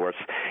to endorse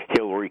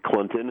Hillary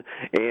Clinton,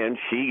 and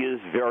she is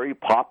very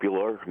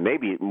popular,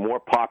 maybe more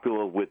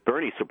popular with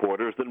Bernie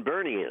supporters than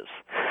Bernie is.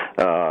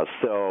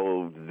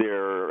 So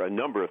there are a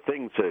number of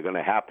things that are going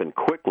to happen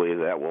quickly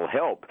that will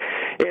help.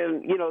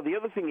 And, the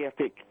other thing you have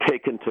to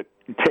take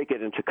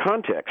it into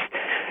context,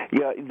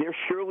 there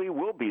surely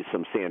will be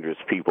some Sanders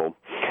people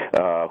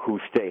who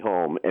stay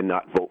home and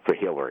not vote for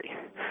Hillary.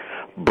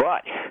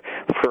 But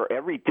for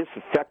every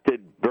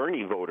disaffected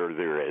Bernie voter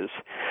there is,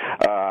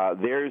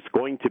 there's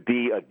going to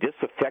be a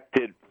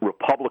disaffected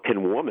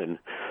Republican woman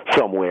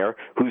somewhere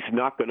who's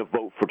not going to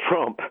vote for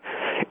Trump,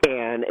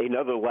 and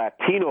another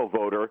Latino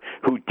voter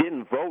who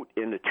didn't vote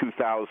in the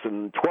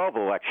 2012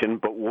 election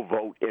but will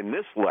vote in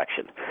this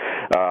election.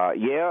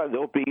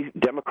 There'll be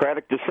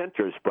Democratic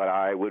dissenters, but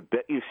I would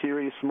bet you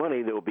serious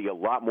money there'll be a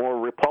lot more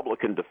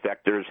Republican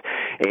defectors,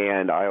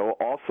 and I'll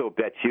also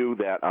bet you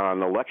that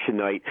on election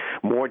night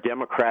more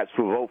Democrats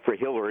will vote for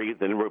Hillary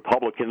than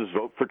Republicans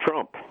vote for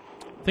Trump.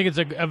 I think it's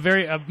a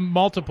very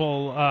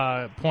multiple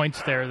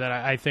points there that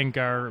I think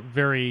are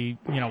very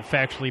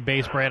factually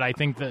based, Brad. I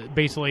think that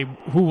basically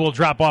who will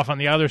drop off on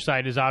the other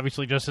side is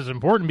obviously just as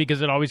important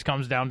because it always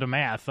comes down to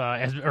math,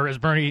 as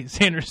Bernie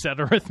Sanders said,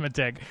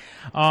 arithmetic.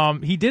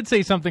 He did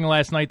say something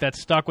last night that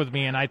stuck with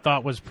me and I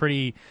thought was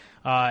pretty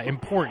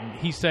important.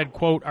 He said,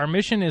 quote, "Our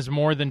mission is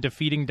more than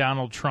defeating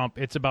Donald Trump.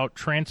 It's about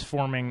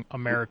transforming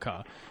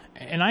America."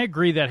 And I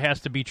agree that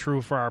has to be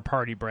true for our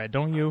party, Brad,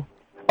 don't you?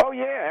 Oh,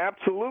 yeah,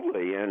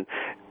 absolutely. And,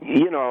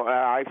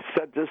 I've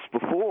said this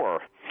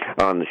before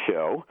on the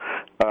show,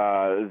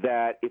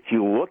 that if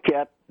you look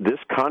at this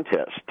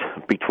contest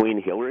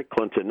between Hillary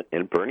Clinton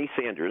and Bernie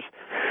Sanders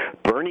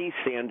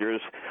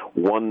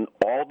won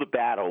all the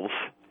battles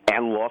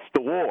and lost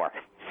the war.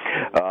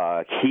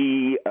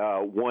 He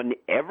won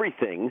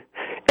everything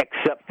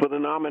except for the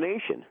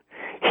nomination.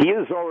 He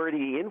has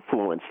already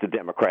influenced the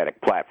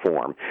Democratic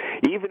platform.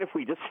 Even if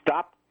we just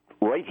stop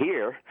right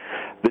here,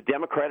 the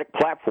Democratic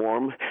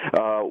platform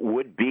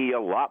would be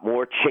a lot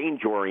more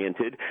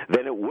change-oriented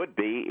than it would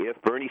be if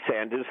Bernie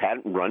Sanders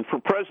hadn't run for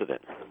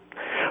president.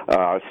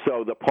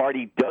 So the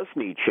party does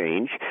need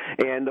change,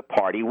 and the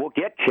party will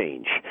get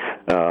change.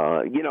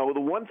 The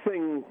one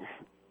thing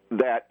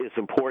that is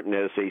important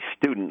as a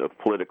student of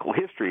political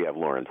history I've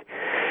learned,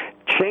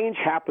 change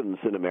happens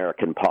in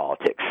American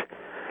politics,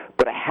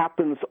 but it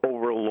happens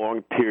over a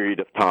long period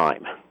of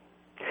time.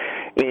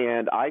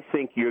 And I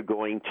think you're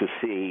going to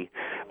see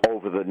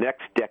over the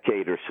next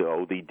decade or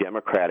so the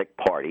Democratic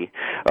Party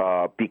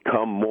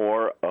become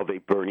more of a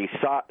Bernie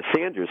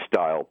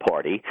Sanders-style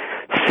party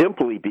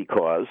simply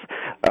because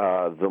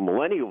the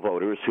millennial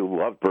voters who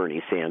love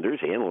Bernie Sanders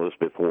and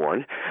Elizabeth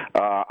Warren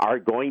are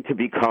going to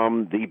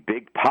become the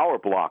big power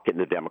block in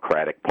the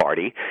Democratic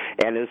Party.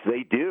 And as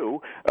they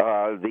do,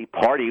 the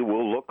party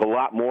will look a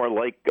lot more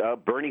like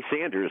Bernie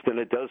Sanders than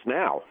it does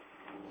now.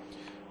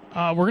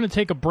 We're going to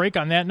take a break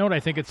on that note. I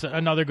think it's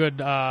another good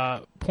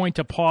point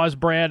to pause,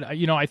 Brad.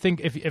 I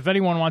think if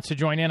anyone wants to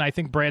join in, I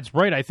think Brad's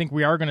right. I think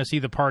we are going to see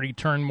the party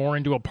turn more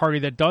into a party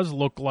that does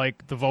look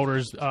like the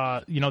voters,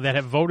 that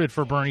have voted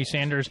for Bernie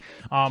Sanders,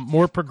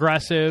 more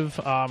progressive,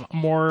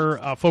 more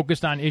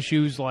focused on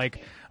issues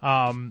like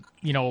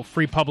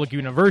free public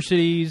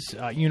universities,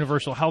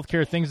 universal health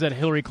care, things that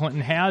Hillary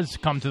Clinton has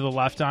come to the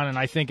left on. And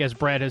I think, as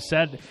Brad has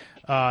said,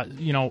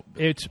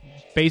 it's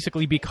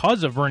basically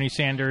because of Bernie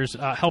Sanders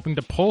helping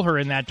to pull her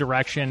in that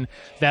direction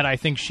that I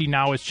think she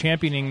now is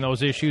championing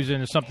those issues,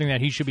 and is something that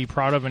he should be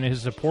proud of and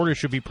his supporters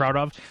should be proud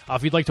of.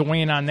 If you'd like to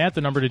weigh in on that,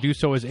 the number to do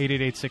so is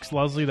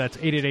 888-6-LESLIE. That's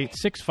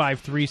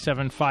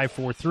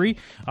 888-653-7543.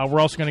 We're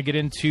also going to get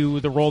into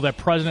the role that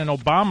President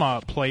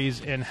Obama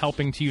plays in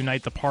helping to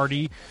unite the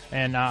party,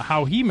 and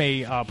how he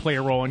may play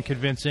a role in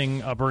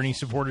convincing Bernie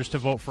supporters to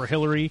vote for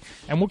Hillary,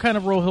 and what kind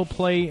of role he'll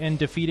play in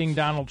defeating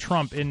Donald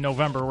Trump in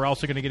November. We're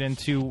also going to get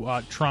into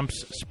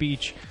Trump's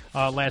speech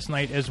last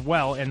night as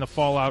well, and the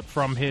fallout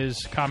from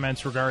his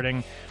comments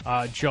regarding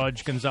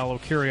Judge Gonzalo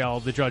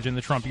Curiel, the judge in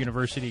the Trump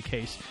University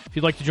case. If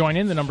you'd like to join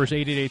in, the number is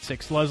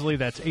 888-6-LESLIE.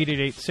 That's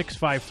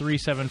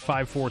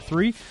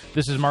 888-653-7543.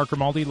 This is Mark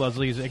Grimaldi,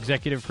 Leslie's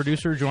executive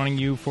producer, joining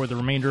you for the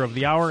remainder of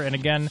the hour. And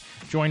again,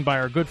 joined by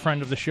our good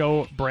friend of the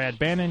show, Brad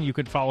Bannon. You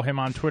can follow him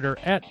on Twitter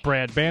at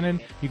Brad Bannon.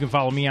 You can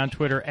follow me on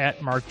Twitter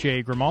at Mark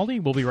J. Grimaldi.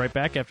 We'll be right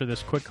back after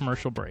this quick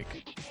commercial break.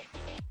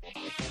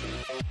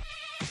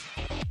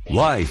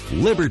 Life,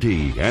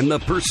 liberty, and the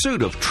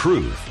pursuit of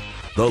truth.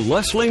 The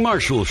Leslie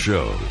Marshall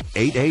Show.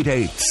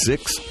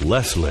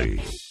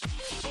 888-6-LESLIE.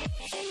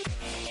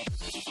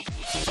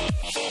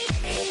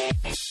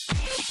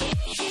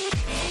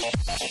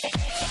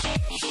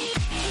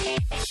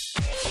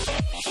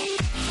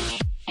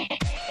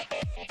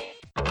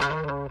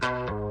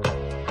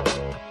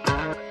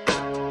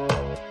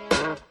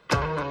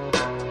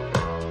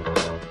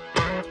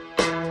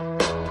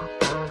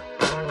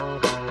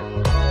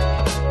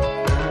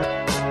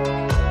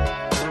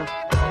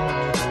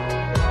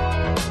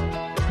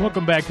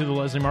 Welcome back to the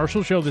Leslie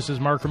Marshall Show. This is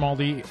Mark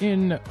Grimaldi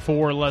in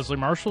for Leslie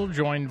Marshall,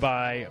 joined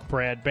by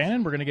Brad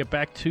Bannon. We're going to get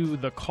back to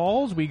the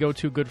calls. We go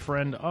to a good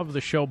friend of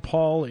the show,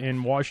 Paul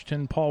in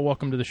Washington. Paul,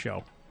 welcome to the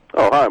show.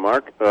 Oh, hi,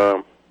 Mark.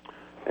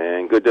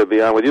 And good to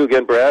be on with you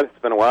again, Brad. It's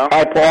been a while.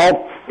 Hi,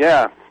 Paul.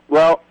 Yeah.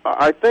 Well,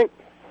 I think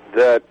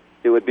that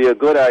it would be a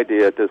good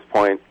idea at this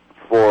point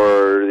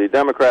for the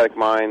Democratic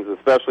minds,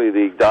 especially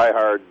the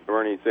diehard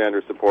Bernie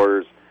Sanders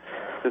supporters,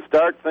 to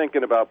start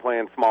thinking about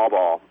playing small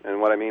ball.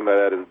 And what I mean by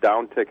that is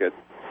down ticket.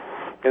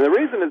 And the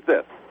reason is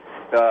this.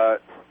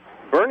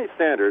 Bernie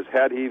Sanders,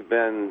 had he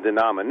been the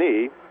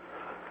nominee,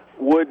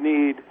 would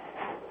need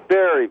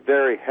very,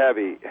 very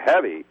heavy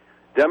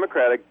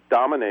Democratic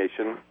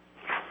domination,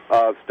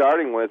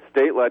 starting with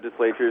state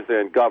legislatures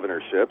and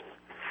governorships,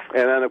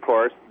 and then, of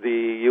course,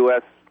 the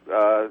U.S.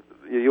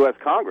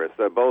 Congress,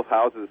 both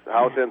houses,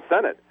 House and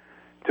Senate,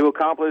 to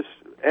accomplish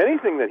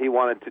anything that he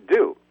wanted to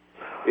do.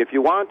 If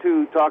you want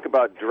to talk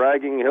about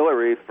dragging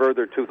Hillary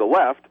further to the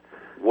left,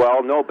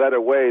 well, no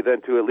better way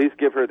than to at least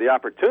give her the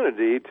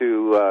opportunity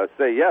to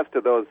say yes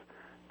to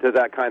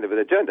that kind of an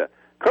agenda.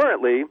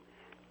 Currently,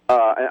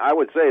 and I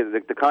would say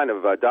that the kind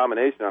of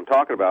domination I'm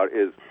talking about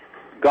is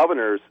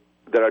governors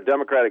that are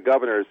Democratic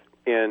governors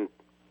in,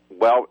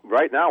 well,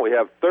 right now we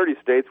have 30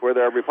 states where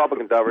there are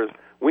Republican governors.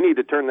 We need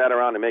to turn that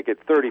around and make it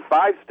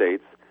 35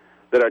 states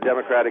that are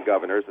Democratic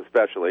governors,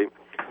 especially,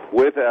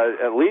 with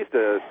at least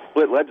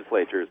split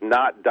legislatures,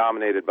 not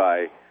dominated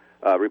by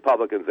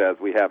Republicans as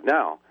we have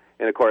now.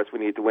 And, of course, we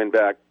need to win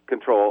back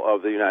control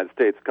of the United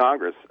States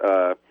Congress.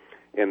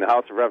 And the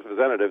House of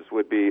Representatives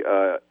would be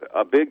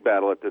a big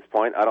battle at this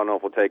point. I don't know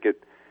if we'll take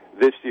it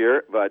this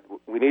year, but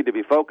we need to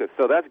be focused.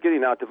 So that's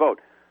getting out to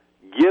vote.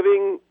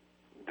 Giving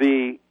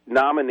the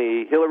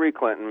nominee, Hillary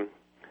Clinton,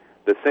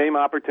 the same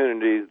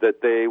opportunities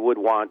that they would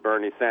want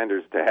Bernie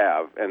Sanders to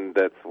have. And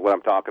that's what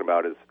I'm talking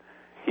about is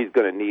he's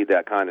going to need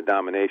that kind of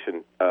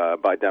domination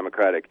by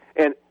Democratic.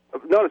 And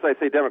notice I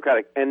say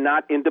Democratic and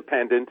not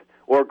independent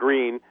or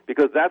green,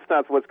 because that's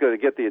not what's going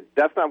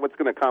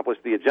to accomplish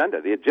the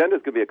agenda. The agenda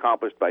is going to be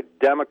accomplished by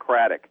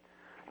Democrats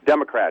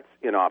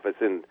in office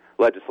in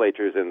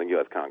legislatures in the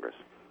U.S. Congress.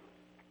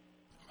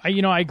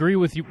 I agree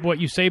with what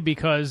you say,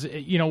 because,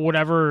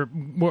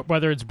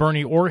 whether it's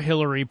Bernie or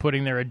Hillary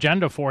putting their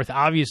agenda forth,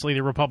 obviously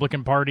the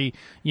Republican Party,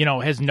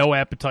 has no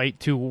appetite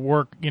to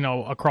work,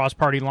 across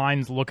party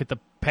lines, look at the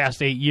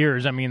past 8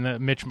 years. I mean, the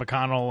Mitch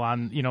McConnell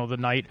on, the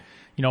night,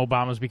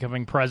 Obama's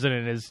becoming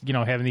president is,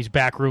 having these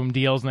backroom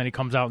deals, and then he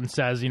comes out and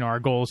says, our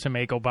goal is to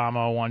make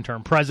Obama a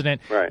one-term president,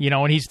 right.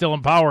 And he's still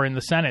in power in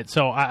the Senate.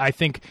 So I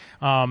think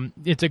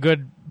it's a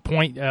good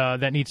point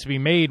that needs to be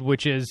made,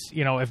 which is,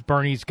 if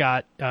Bernie's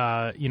got,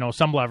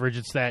 some leverage,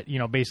 it's that,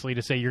 basically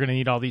to say you're going to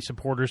need all these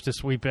supporters to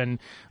sweep in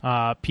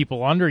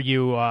people under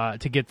you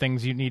to get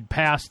things you need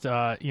past,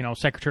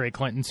 Secretary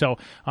Clinton. So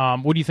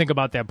what do you think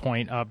about that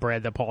point,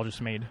 Brad, that Paul just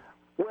made?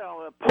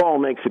 Well, Paul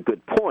makes a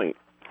good point.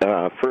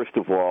 First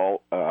of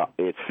all,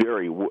 it's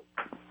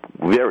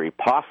very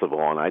possible,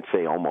 and I'd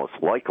say almost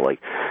likely,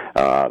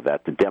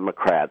 that the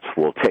Democrats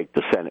will take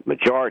the Senate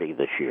majority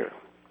this year.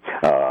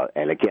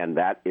 And again,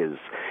 that is,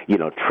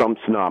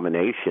 Trump's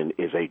nomination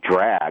is a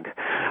drag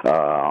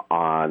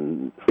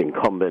on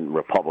incumbent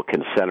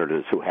Republican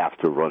senators who have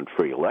to run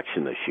for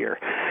election this year.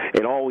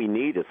 And all we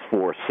need is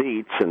 4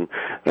 seats, and,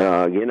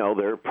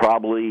 there are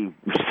probably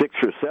 6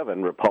 or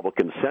 7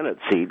 Republican Senate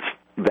seats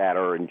that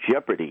are in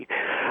jeopardy.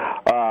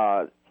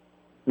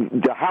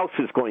 The House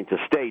is going to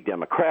stay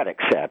Democratic,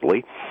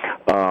 sadly,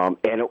 and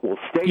it will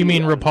stay... You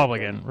mean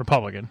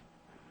Republican?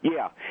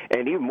 Yeah,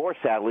 and even more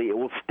sadly, it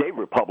will stay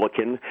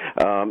Republican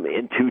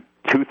into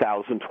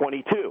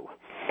 2022.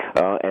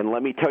 And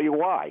let me tell you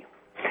why.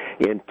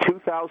 In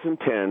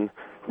 2010,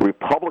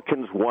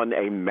 Republicans won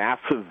a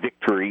massive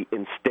victory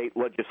in state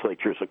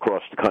legislatures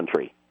across the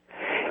country.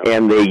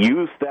 And they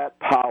used that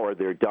power,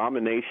 their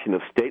domination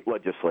of state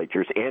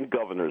legislatures and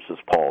governors, as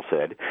Paul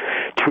said,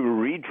 to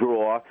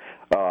redraw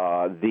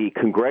the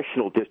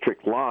congressional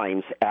district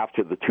lines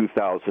after the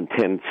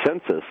 2010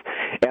 census,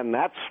 and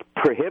that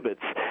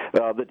prohibits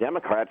the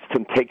Democrats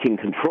from taking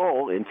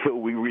control until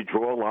we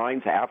redraw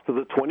lines after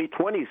the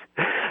 2020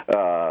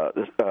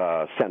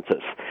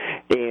 census.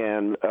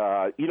 And,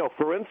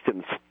 for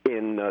instance,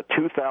 in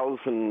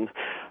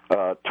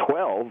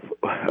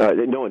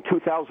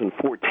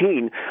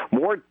 2014,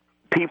 more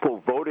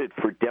people voted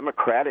for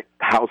Democratic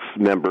House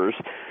members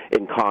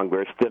in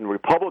Congress than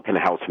Republican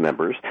House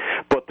members,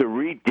 but the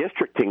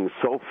redistricting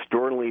so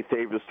sternly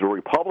favors the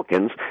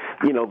Republicans,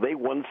 they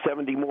won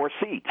 70 more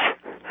seats.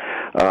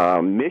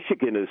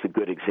 Michigan is a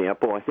good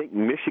example. I think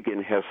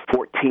Michigan has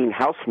 14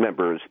 House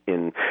members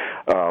in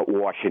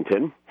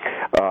Washington.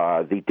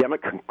 The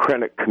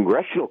Democratic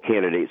congressional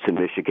candidates in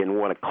Michigan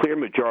won a clear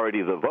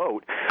majority of the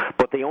vote,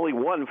 but they only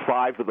won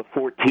 5 of the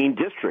 14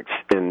 districts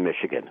in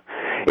Michigan.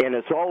 And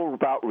it's all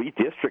about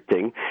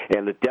redistricting,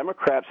 and the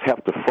Democrats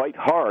have to fight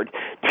hard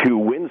to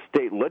win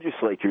state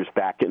legislatures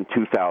back in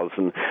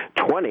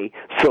 2020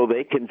 so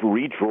they can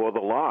redraw the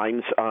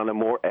lines on a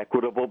more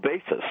equitable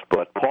basis.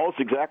 But Paul's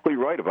exactly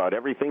right about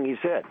everything he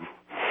said.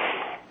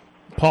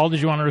 Paul,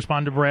 did you want to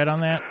respond to Brad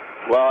on that?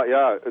 Well,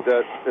 yeah,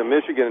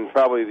 Michigan is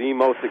probably the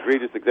most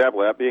egregious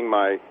example of that, being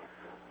my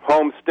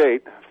home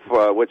state,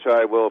 which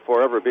I will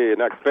forever be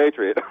an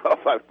expatriate.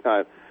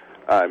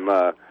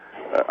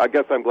 I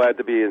guess I'm glad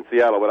to be in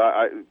Seattle, but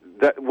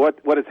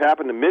what has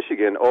happened to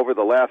Michigan over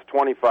the last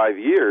 25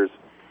 years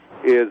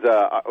is,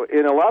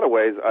 in a lot of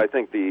ways, I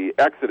think the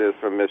exodus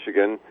from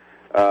Michigan.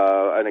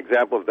 An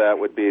example of that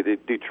would be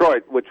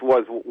Detroit, which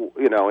was,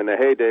 in the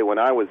heyday when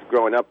I was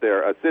growing up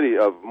there, a city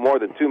of more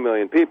than 2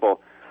 million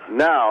people.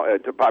 Now,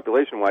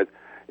 population-wise,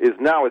 is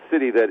now a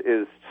city that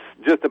is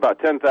just about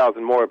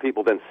 10,000 more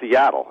people than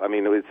Seattle. I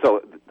mean,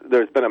 so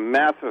there's been a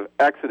massive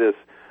exodus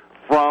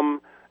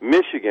from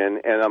Michigan,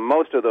 and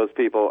most of those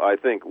people, I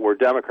think, were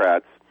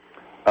Democrats,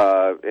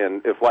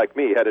 and if like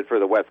me, headed for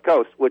the West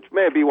Coast, which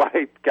may be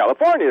why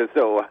California is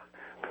so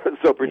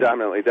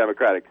predominantly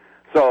Democratic.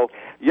 So,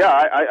 yeah,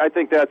 I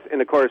think that's,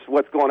 and of course,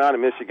 what's going on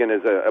in Michigan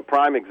is a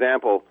prime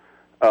example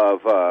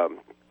of a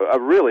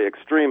really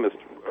extremist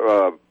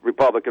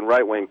Republican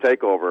right-wing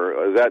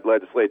takeover. That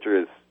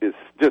legislature is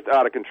just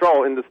out of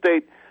control in the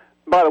state.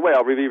 By the way,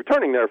 I'll be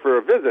returning there for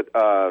a visit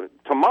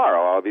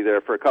tomorrow. I'll be there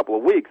for a couple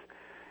of weeks.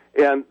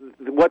 And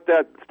what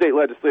that state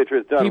legislature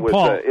has done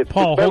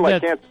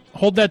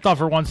hold that thought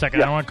for 1 second.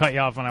 Yeah. I don't want to cut you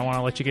off, and I want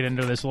to let you get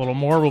into this a little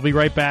more. We'll be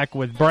right back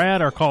with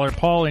Brad, our caller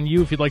Paul, and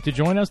you. If you'd like to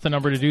join us, the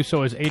number to do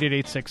so is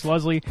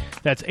 888-6-LESLIE.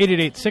 That's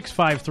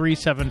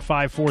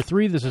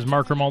 888-653-7543. This is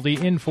Mark Grimaldi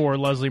in for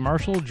Leslie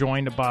Marshall,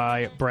 joined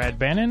by Brad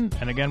Bannon.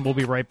 And again, we'll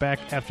be right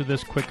back after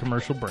this quick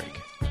commercial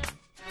break.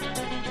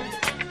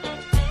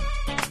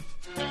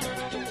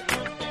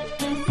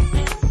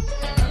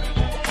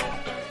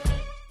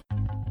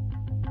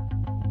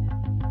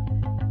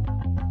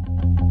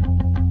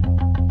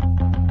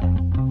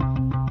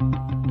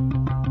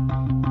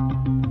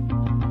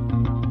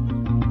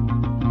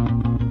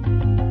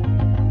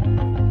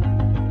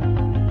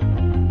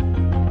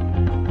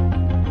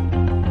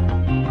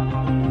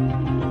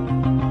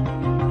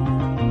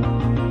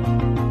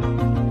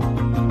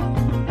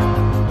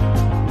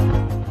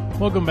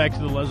 Welcome back to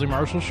the Leslie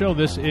Marshall Show.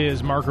 This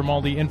is Mark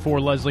Grimaldi in for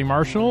Leslie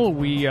Marshall.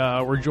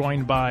 We're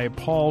joined by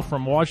Paul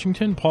from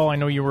Washington. Paul, I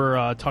know you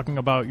were talking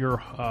about your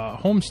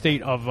home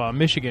state of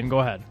Michigan. Go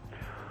ahead.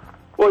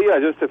 Well, yeah,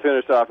 just to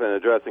finish off and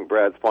addressing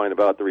Brad's point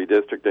about the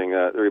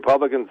redistricting, the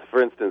Republicans,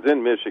 for instance,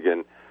 in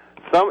Michigan,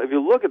 if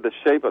you look at the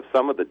shape of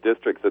some of the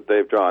districts that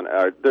they've drawn,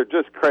 they're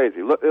just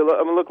crazy.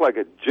 Look like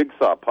a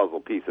jigsaw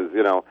puzzle pieces.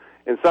 You know,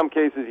 in some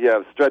cases you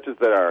have stretches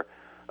that are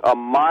a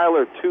mile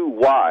or two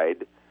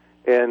wide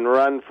and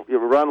run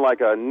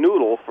like a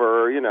noodle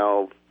for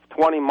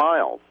 20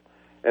 miles.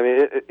 I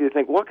mean, you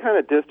think, what kind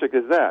of district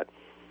is that?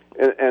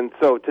 And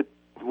so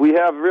we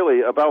have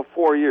really about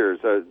 4 years.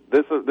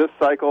 This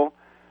cycle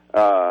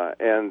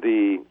and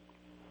the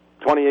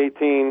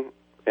 2018,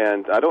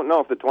 and I don't know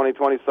if the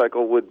 2020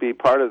 cycle would be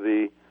part of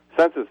the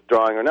census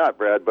drawing or not,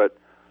 Brad. But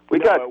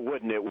it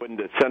wouldn't.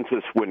 The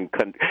census wouldn't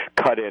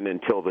cut in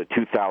until the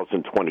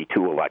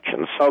 2022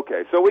 elections.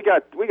 Okay, so we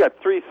got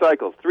 3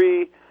 cycles,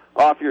 3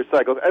 off-year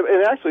cycles,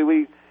 and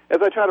actually as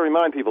I try to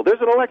remind people,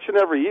 there's an election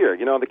every year.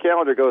 You know, the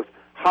calendar goes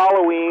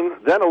Halloween,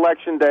 then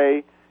Election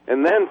Day,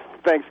 and then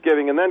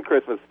Thanksgiving, and then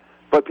Christmas.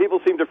 But people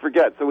seem to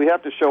forget, so we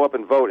have to show up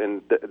and vote,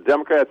 and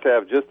Democrats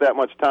have just that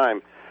much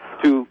time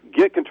to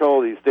get control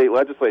of these state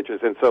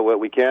legislatures, and so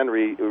we can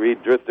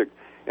redistrict.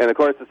 And, of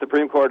course, the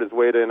Supreme Court has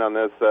weighed in on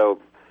this,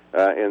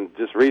 and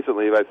just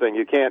recently by saying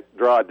you can't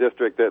draw a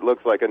district that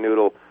looks like a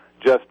noodle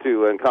just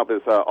to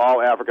encompass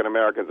all African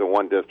Americans in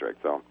one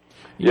district. So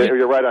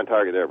you're right on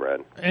target there,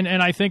 Brad. And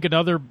I think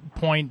another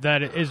point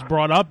that is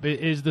brought up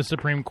is the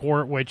Supreme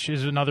Court, which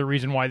is another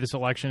reason why this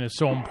election is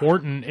so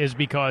important, is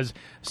because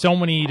so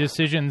many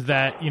decisions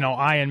that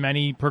I and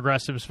many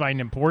progressives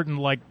find important,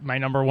 like my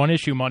number one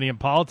issue, money in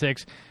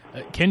politics,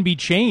 can be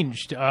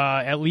changed,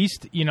 at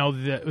least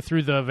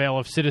through the veil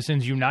of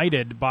Citizens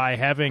United, by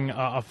having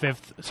a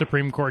 5th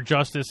Supreme Court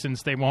justice,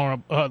 since they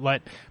won't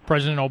let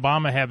President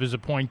Obama have his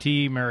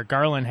appointee, Merrick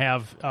Garland,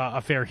 have a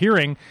fair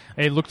hearing.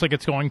 It looks like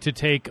it's going to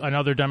take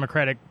another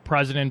Democratic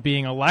president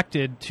being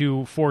elected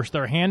to force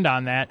their hand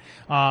on that.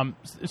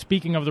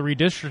 Speaking of the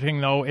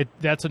redistricting, though,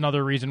 that's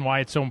another reason why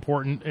it's so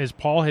important, as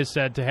Paul has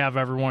said, to have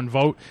everyone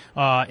vote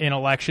in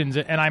elections.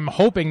 And I'm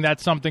hoping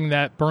that's something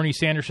that Bernie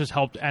Sanders has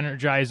helped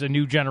energize a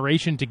new generation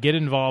to get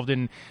involved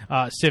in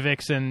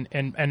civics and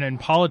in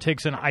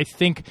politics. And I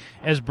think,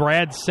 as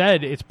Brad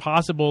said, it's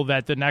possible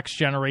that the next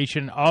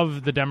generation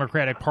of the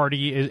Democratic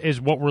Party is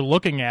what we're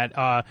looking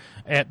at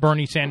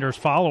Bernie Sanders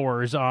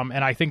followers.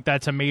 And I think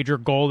that's a major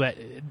goal that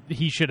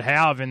he should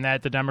have and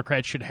that the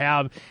Democrats should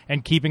have,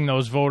 and keeping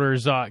those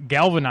voters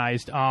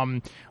galvanized.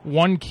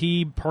 One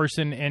key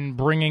person in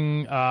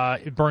bringing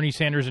Bernie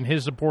Sanders and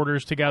his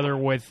supporters together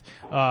with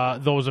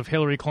those of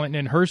Hillary Clinton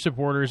and her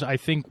supporters, I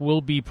think,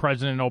 will be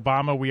President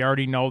Obama. We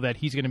already know that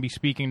he's going to be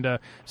speaking to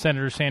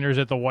Senator Sanders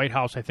at the White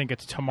House. I think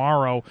it's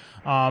tomorrow.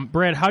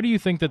 Brad, how do you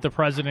think that the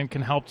president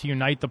can help to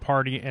unite the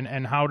party,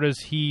 and how does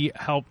he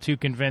help to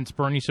convince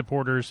Bernie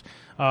supporters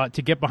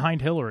to get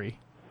behind Hillary?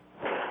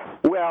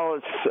 Well,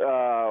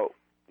 it's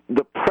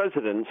the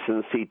president,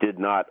 since he did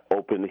not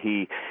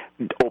openly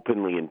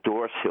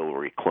endorse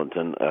Hillary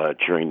Clinton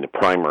during the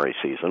primary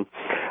season,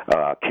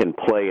 can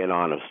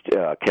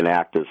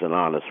act as an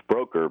honest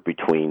broker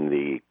between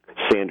the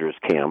Sanders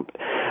camp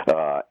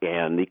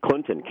and the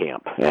Clinton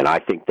camp, and I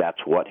think that's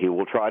what he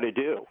will try to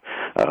do.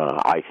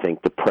 I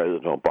think the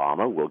President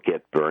Obama will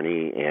get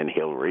Bernie and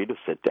Hillary to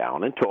sit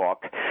down and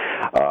talk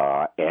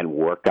and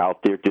work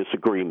out their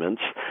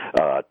disagreements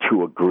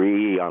to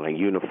agree on a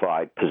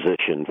unified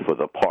position for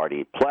the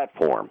party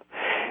platform.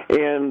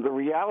 And the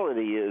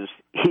reality is,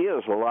 he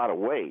has a lot of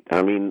weight.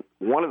 I mean,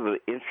 one of the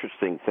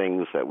interesting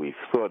things that we've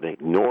sort of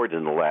ignored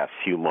in the last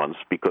few months,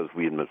 because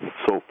we've been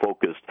so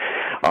focused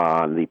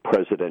on the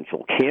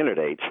presidential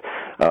candidates,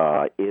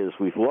 is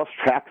we've lost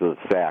track of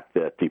the fact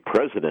that the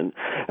president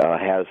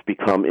has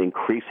become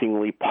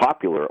increasingly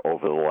popular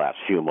over the last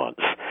few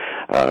months.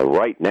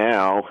 Right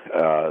now,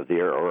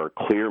 there are a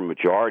clear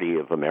majority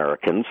of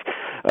Americans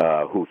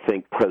who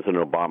think President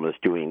Obama is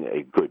doing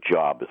a good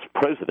job as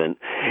president,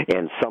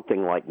 and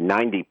something like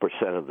 90%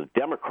 of the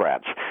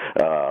Democrats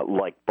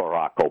like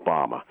Barack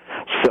Obama.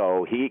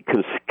 So he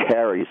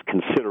carries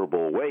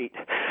considerable weight,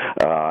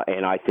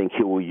 and I think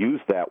he will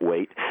use that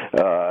weight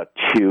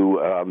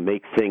to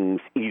make things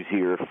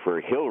easier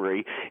for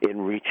Hillary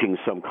in reaching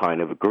some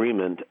kind of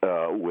agreement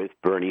with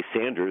Bernie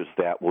Sanders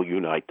that will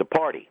unite the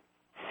party.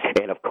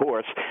 And, of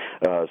course,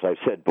 as I've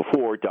said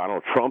before,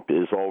 Donald Trump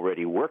is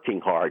already working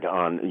hard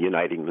on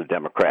uniting the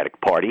Democratic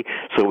Party,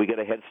 so we get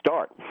a head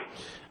start.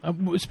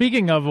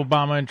 Speaking of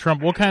Obama and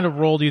Trump, what kind of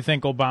role do you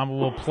think Obama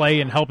will play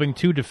in helping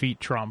to defeat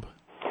Trump?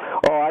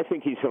 Oh, I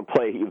think he's going to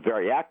play a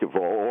very active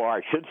role, or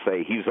I should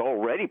say he's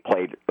already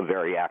played a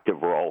very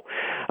active role.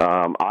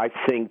 I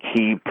think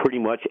he pretty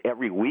much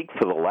every week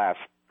for the last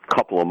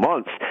couple of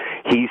months,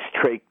 he's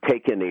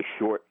taken a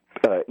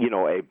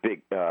a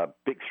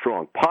big,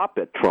 strong pop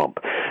at Trump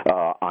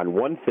on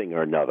one thing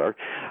or another,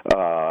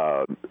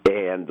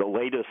 And the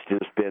latest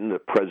has been the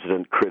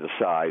president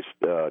criticized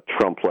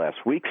Trump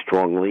last week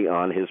strongly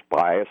on his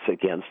bias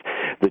against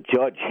the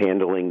judge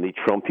handling the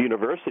Trump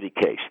University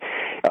case.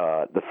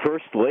 The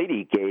First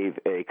Lady gave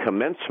a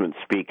commencement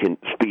speech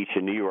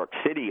in New York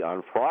City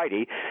on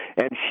Friday,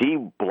 and she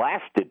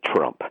blasted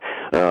Trump.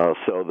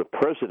 So the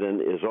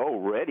president is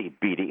already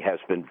has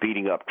been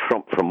beating up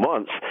Trump for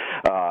months,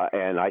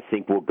 and I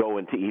think will go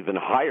into even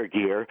higher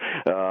gear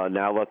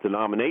now that the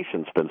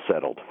nomination's been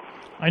settled.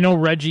 I know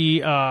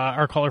Reggie,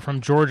 our caller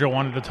from Georgia,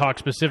 wanted to talk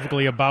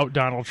specifically about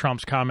Donald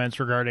Trump's comments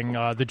regarding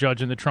the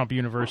judge in the Trump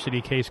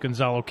University case,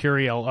 Gonzalo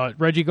Curiel.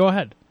 Reggie, go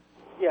ahead.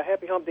 Yeah,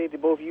 happy hump day to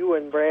both you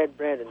and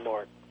Brandon,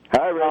 Mark.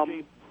 Hi,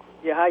 Reggie.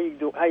 Yeah, how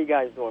you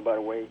guys doing, by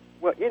the way?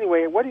 Well,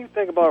 anyway, what do you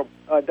think about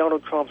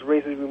Donald Trump's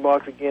racist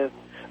remarks against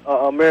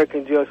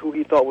American judge who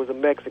he thought was a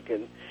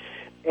Mexican,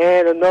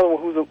 and another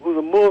one who's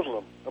a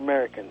Muslim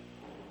American?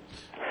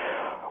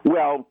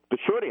 Well, the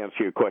short answer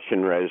to your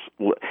question, Rez,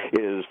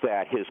 is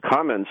that his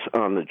comments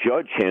on the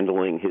judge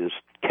handling his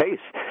case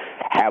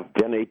have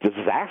been a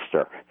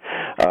disaster.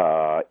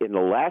 In the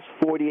last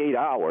 48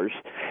 hours,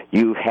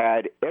 you've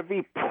had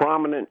every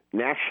prominent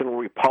national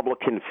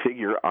Republican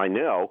figure I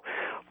know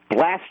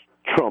blast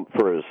Trump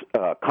for his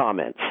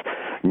comments.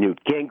 Newt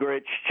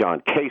Gingrich,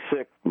 John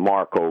Kasich,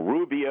 Marco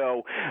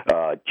Rubio,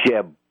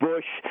 Jeb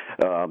Bush,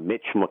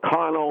 Mitch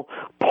McConnell,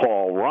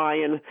 Paul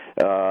Ryan,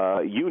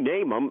 you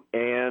name them,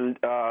 and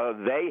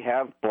they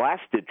have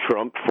blasted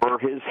Trump for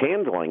his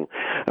handling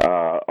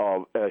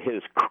of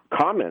his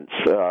comments.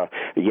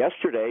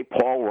 Yesterday,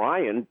 Paul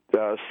Ryan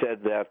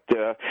said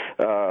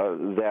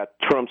that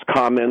Trump's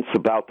comments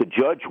about the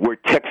judge were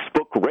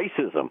textbook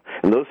racism,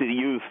 and those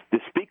the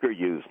speaker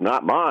used,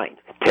 not mine.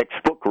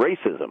 Textbook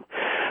racism,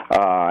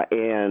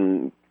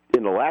 and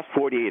in the last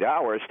 48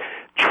 hours,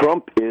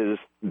 Trump is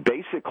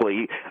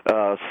basically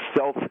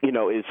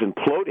is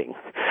imploding,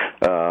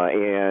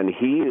 and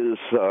he has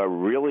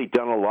really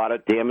done a lot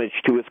of damage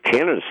to his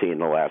candidacy in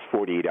the last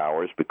 48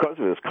 hours because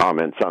of his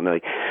comments on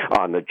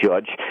the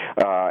judge,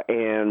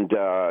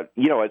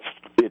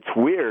 it's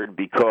weird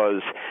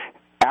because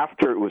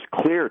after it was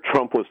clear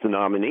Trump was the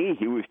nominee,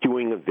 he was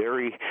doing a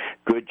very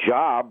good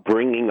job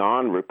bringing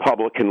on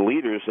Republican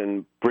leaders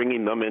and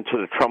bringing them into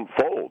the Trump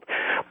fold.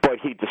 But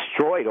he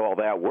destroyed all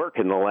that work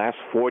in the last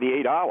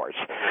 48 hours.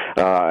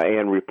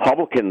 And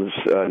Republicans,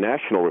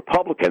 national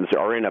Republicans,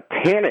 are in a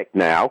panic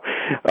now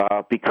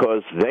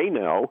because they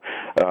know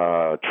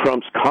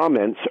Trump's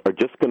comments are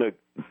just going to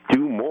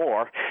do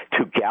more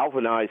to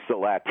galvanize the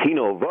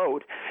Latino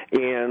vote,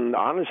 and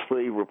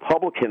honestly,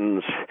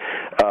 Republicans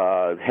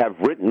have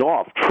written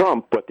off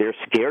Trump, but they're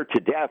scared to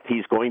death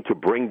he's going to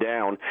bring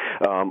down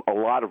a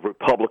lot of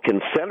Republican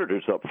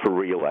senators up for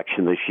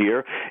re-election this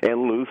year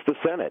and lose the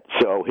Senate.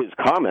 So his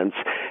comments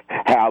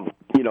have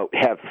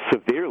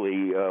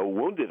severely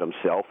wounded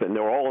himself, and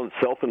they're all in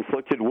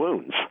self-inflicted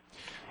wounds.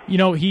 You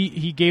know,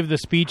 he gave the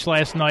speech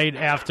last night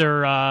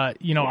after,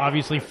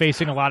 obviously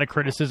facing a lot of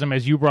criticism,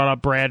 as you brought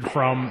up, Brad,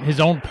 from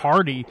his own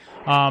party.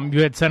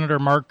 You had Senator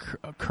Mark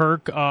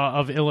Kirk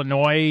of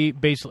Illinois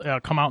basically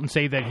come out and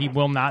say that he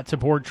will not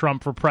support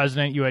Trump for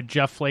president. You had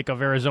Jeff Flake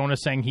of Arizona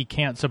saying he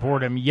can't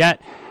support him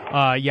yet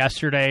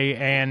yesterday,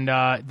 and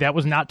that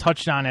was not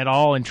touched on at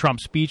all in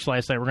Trump's speech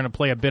last night. We're going to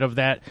play a bit of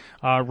that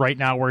right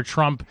now, where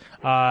Trump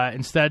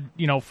instead,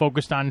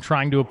 focused on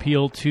trying to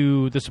appeal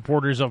to the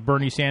supporters of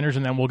Bernie Sanders,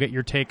 and then we'll get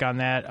your take on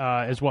that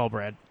as well,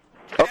 Brad.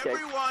 Okay.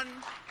 Everyone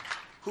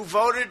who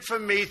voted for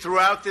me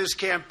throughout this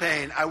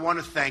campaign, I want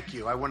to thank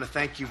you. I want to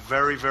thank you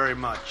very, very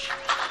much.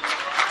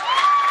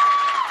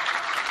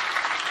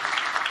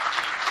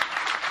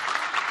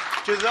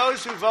 To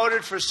those who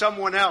voted for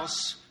someone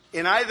else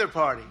in either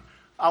party,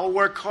 I'll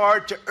work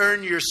hard to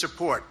earn your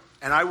support,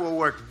 and I will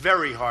work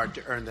very hard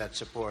to earn that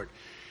support.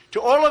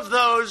 To all of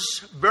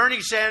those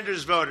Bernie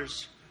Sanders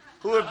voters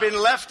who have been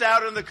left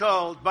out in the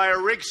cold by a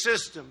rigged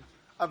system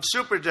of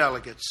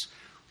superdelegates,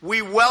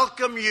 we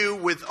welcome you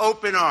with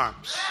open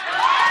arms.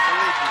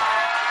 Believe me.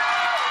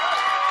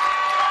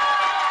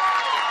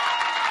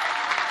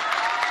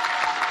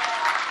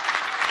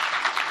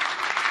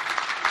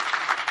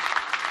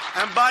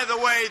 And by the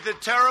way, the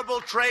terrible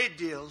trade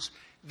deals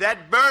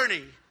that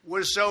Bernie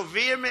was so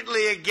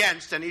vehemently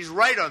against, and he's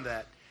right on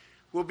that,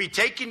 will be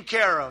taken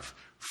care of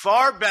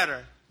far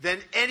better than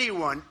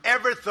anyone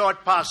ever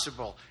thought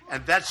possible.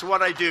 And that's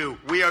what I do.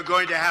 We are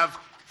going to have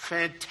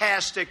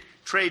fantastic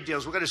trade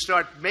deals. We're going to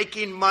start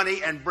making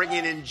money and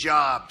bringing in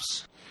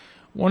jobs.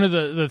 One of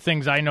the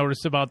things I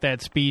noticed about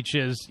that speech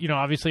is,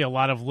 obviously a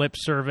lot of lip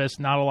service,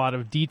 not a lot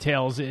of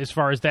details as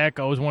far as that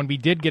goes. When we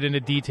did get into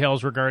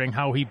details regarding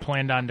how he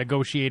planned on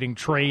negotiating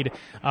trade,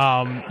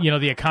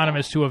 the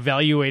economists who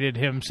evaluated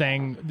him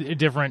saying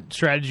different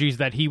strategies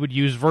that he would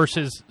use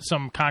versus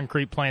some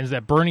concrete plans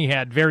that Bernie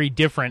had, very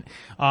different.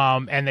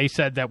 And they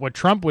said that what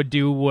Trump would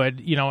do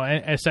would,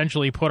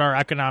 essentially put our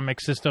economic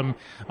system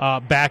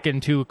back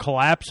into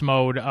collapse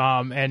mode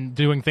and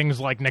doing things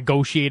like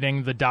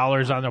negotiating the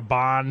dollars on a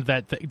bond that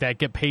that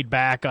get paid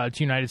back to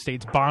United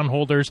States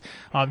bondholders,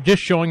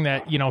 just showing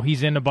that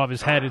he's in above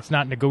his head. It's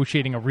not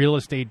negotiating a real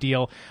estate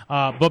deal.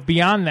 But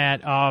beyond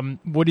that,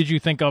 what did you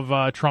think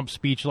of Trump's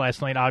speech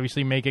last night?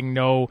 Obviously, making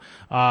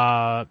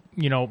not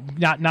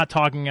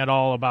talking at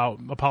all about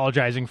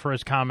apologizing for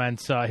his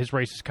comments, his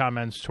racist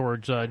comments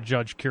towards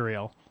Judge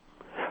Curiel.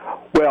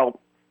 Well,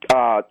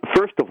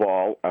 first of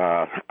all,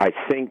 I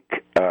think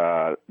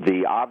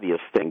the obvious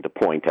thing to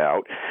point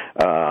out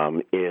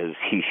is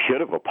he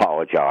should have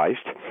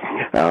apologized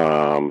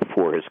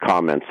for his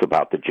comments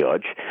about the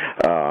judge,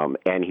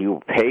 and he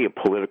will pay a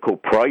political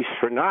price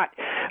for not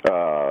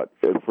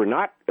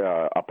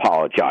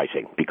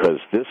apologizing, because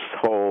this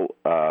whole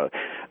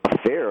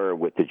affair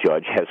with the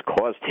judge has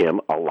caused him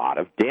a lot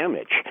of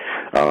damage,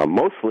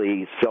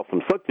 mostly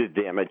self-inflicted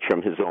damage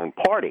from his own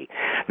party.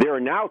 There are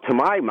now, to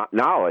my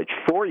knowledge,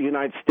 4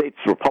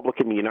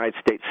 Republican United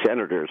States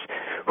senators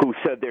who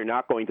said they're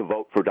not going to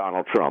vote for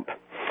Donald Trump.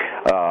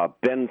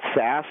 Ben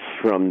Sasse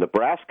from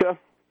Nebraska.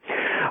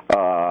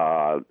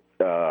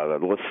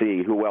 Let's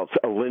see, who else?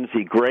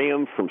 Lindsey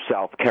Graham from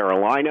South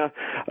Carolina,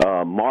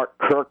 Mark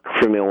Kirk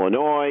from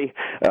Illinois,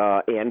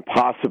 and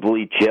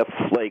possibly Jeff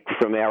Flake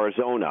from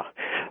Arizona.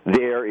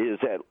 There is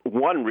at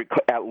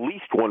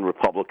least one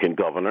Republican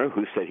governor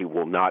who said he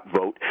will not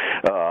vote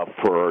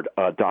for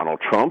Donald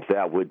Trump.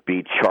 That would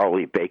be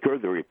Charlie Baker,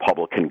 the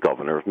Republican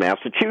governor of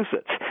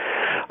Massachusetts.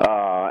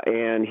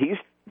 And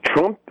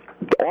Trump,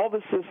 all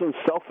this isn't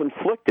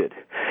self-inflicted.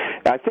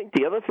 I think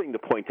the other thing to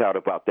point out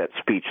about that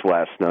speech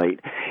last night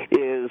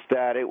is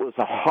that it was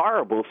a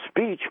horrible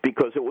speech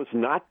because it was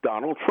not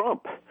Donald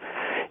Trump.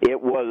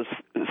 It was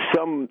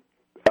some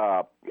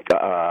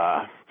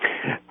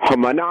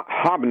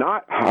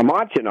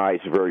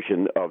homogenized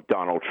version of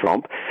Donald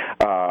Trump,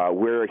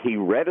 where he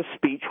read a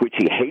speech which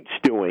he hates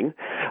doing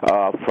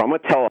from a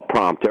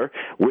teleprompter,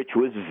 which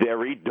was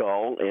very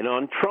dull and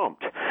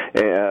un-Trumped.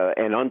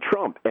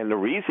 And the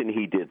reason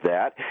he did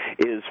that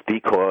is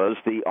because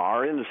the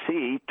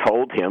RNC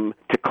told him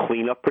to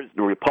clean up.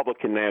 The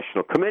Republican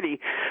National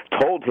Committee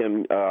told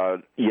him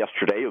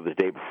yesterday or the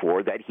day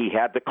before that he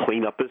had to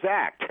clean up his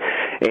act.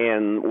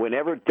 And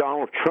whenever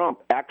Donald Trump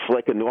acts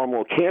like a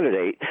normal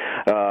candidate,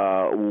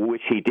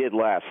 which he did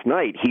last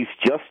night, he's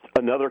just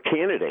another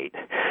candidate.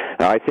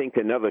 I think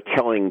another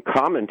telling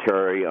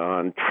commentary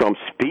on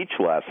Trump's speech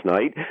last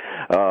night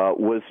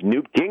was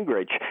Newt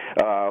Gingrich,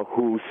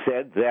 who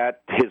said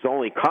that his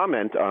only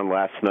comment on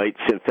last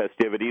night's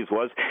festivities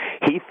was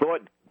he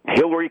thought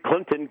Hillary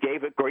Clinton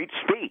gave a great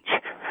speech.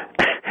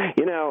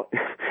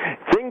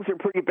 Things are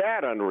pretty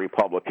bad on the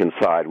Republican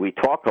side. We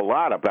talk a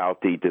lot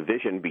about the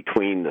division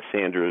between the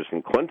Sanders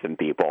and Clinton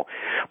people,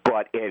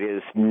 but it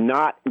is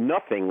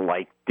nothing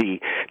like the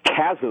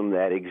chasm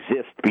that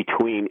exists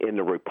in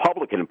the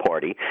Republican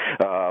Party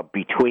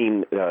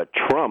between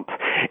Trump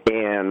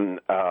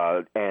and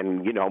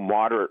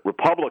moderate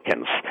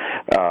Republicans.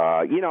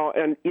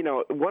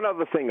 One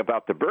other thing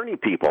about the Bernie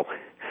people.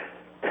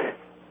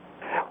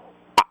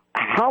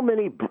 How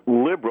many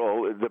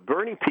the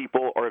Bernie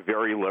people are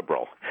very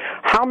liberal.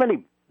 How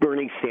many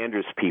Bernie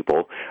Sanders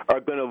people are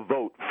going to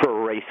vote for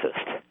a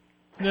racist?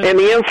 And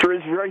the answer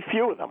is very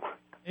few of them.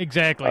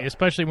 Exactly,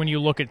 especially when you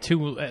look at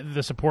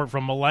the support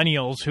from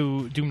millennials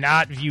who do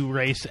not view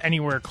race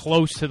anywhere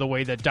close to the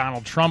way that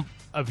Donald Trump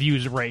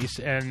views race.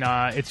 And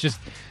it's just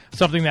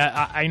something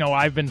that I know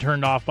I've been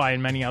turned off by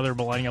and many other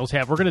millennials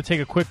have. We're going to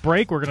take a quick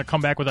break. We're going to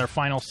come back with our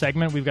final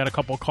segment. We've got a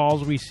couple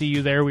calls. We see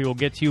you there. We will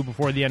get to you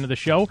before the end of the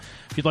show.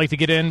 If you'd like to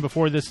get in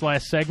before this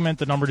last segment,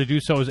 the number to do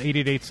so is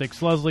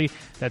 888-6-LESLIE.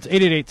 That's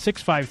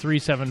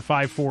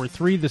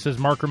 888-653-7543. This is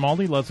Mark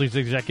Grimaldi, Leslie's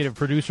executive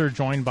producer,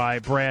 joined by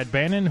Brad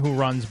Bannon, who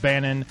runs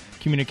Bannon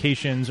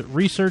Communications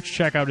Research.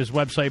 Check out his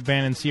website,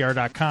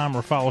 BannonCR.com,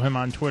 or follow him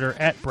on Twitter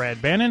at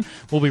Brad Bannon.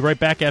 We'll be right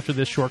back after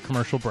this short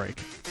commercial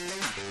break.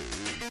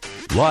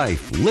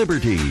 Life,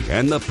 liberty,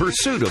 and the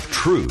pursuit of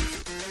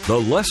truth. The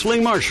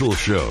Leslie Marshall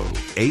Show.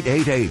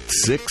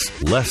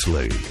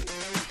 888-6-LESLIE.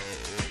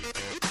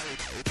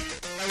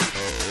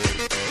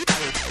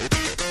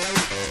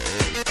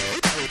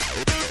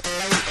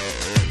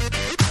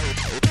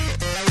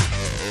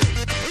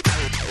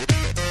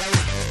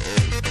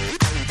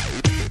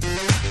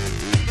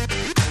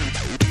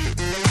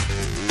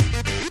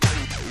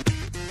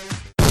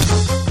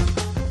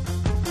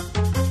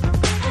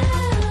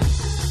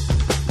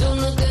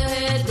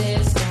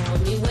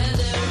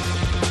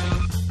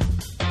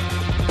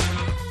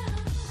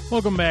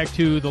 Welcome back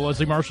to the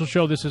Leslie Marshall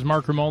Show. This is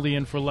Mark Grimaldi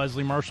in for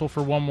Leslie Marshall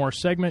for one more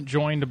segment,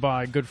 joined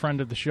by a good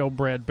friend of the show,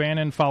 Brad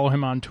Bannon. Follow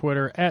him on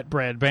Twitter at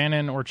Brad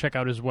Bannon, or check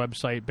out his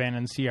website,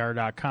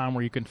 BannonCR.com,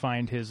 where you can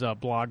find his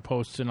blog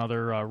posts and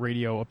other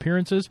radio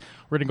appearances.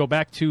 We're going to go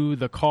back to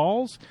the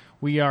calls.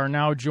 We are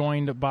now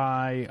joined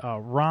by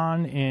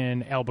Ron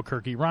in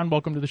Albuquerque. Ron,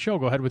 welcome to the show.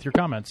 Go ahead with your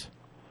comments.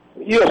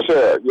 Yes,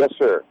 sir. Yes,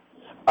 sir.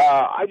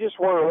 I just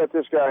want to let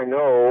this guy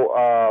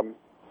know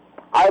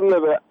I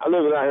live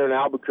out here in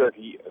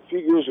Albuquerque. A few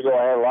years ago,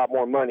 I had a lot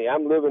more money.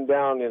 I'm living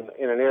down in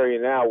an area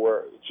now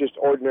where it's just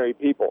ordinary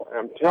people. And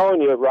I'm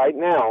telling you right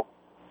now,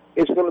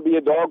 it's going to be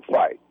a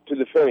dogfight to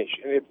the finish.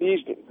 And if these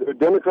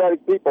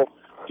Democratic people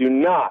do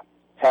not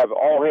have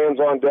all hands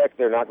on deck,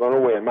 they're not going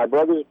to win. My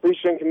brother's a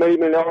precinct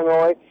committeeman in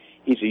Illinois.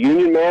 He's a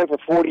union man for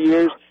 40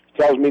 years.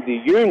 He tells me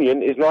the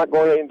union is not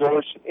going to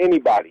endorse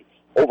anybody.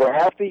 Over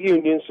half the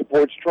union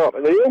supports Trump,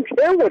 and they don't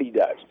care what he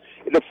does.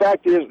 The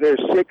fact is they're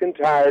sick and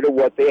tired of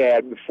what they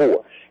had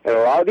before. And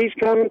a lot of these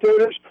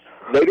commentators,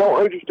 they don't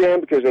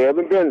understand because they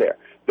haven't been there.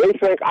 They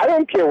think, I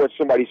don't care what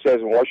somebody says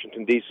in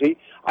Washington, D.C.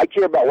 I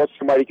care about what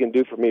somebody can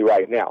do for me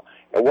right now.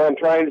 And what I'm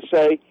trying to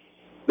say,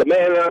 the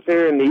man out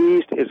there in the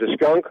East is a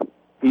skunk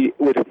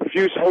with a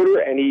profuse odor,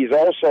 and he's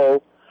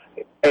also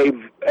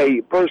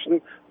a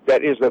person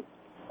that is a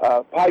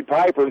Pied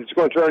Piper that's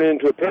going to turn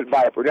into a pit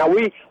viper. Now,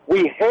 we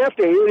have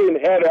to hit him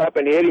head up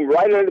and hit him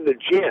right under the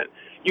chin.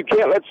 You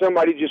can't let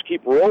somebody just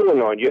keep rolling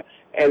on you.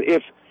 And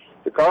if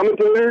the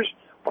commentators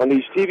on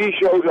these TV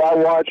shows I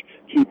watch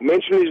keep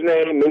mentioning his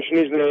name,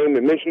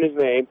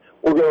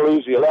 we're going to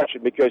lose the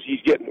election because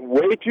he's getting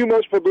way too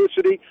much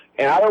publicity,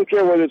 and I don't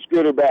care whether it's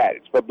good or bad.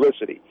 It's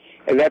publicity.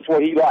 And that's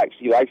what he likes.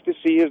 He likes to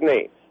see his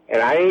name.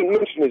 And I ain't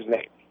mentioning his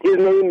name. His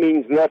name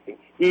means nothing.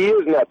 He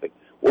is nothing.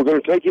 We're going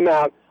to take him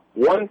out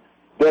one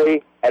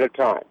day at a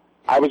time.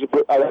 Like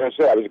I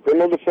said, I was a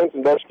criminal defense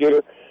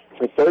investigator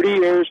for 30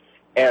 years,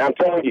 and I'm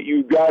telling you,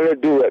 you've got to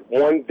do it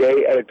one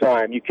day at a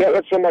time. You can't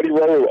let somebody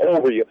roll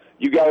over you.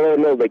 You got to let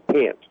them know they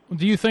can't.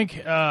 Do you think,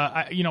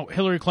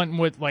 Hillary Clinton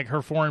with like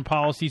her foreign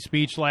policy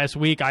speech last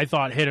week, I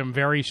thought hit him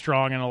very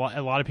strong, and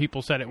a lot of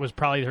people said it was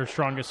probably her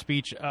strongest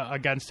speech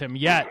against him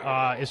yet,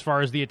 as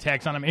far as the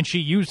attacks on him. And she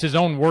used his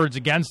own words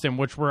against him,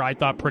 which were, I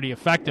thought, pretty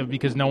effective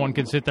because no one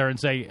could sit there and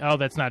say, oh,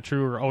 that's not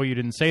true, or oh, you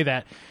didn't say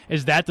that.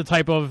 Is that the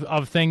type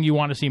of thing you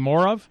want to see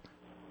more of?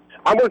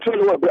 I'm going to tell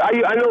you what,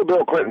 I know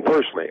Bill Clinton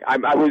personally. I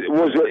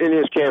was in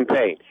his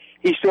campaign.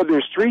 He said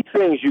there's three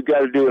things you got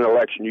to do in an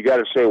election. You got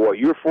to say what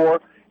you're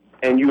for,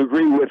 and you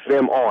agree with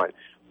them on.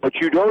 But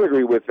you don't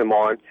agree with them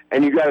on,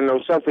 and you got to know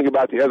something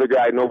about the other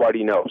guy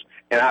nobody knows.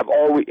 And I've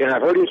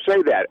heard him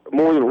say that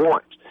more than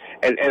once.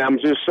 And I'm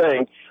just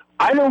saying,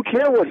 I don't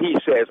care what he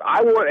says.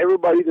 I want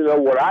everybody to know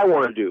what I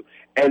want to do.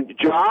 And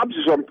jobs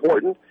is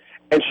important.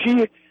 And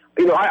she,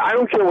 I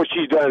don't care what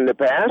she's done in the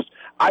past.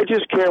 I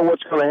just care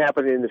what's going to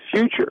happen in the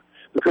future.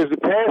 Because the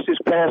past is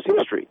past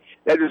history.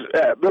 That is,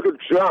 look at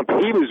Trump.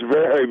 He was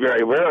very,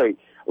 very, very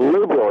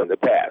liberal in the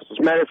past. As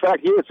a matter of fact,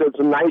 he had said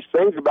some nice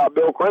things about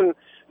Bill Clinton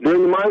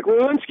during the Monica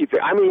Lewinsky thing.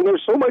 I mean,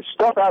 there's so much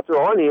stuff out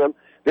there on him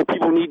that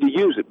people need to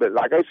use it. But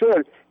like I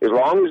said, as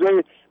long as I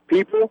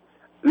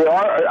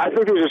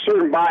think there's a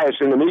certain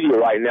bias in the media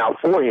right now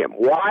for him.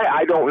 Why?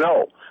 I don't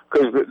know.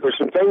 Because there's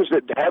some things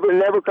that haven't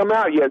never come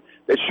out yet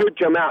that should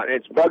come out, and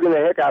it's bugging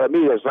the heck out of me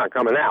that it's not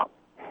coming out.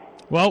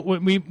 Well,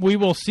 we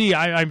will see.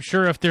 I'm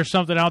sure if there's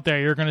something out there,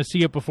 you're going to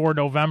see it before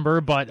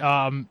November. But,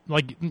 I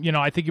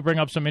think you bring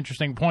up some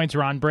interesting points,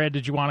 Ron. Brad,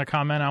 did you want to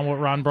comment on what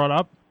Ron brought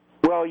up?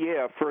 Well,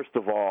 yeah, first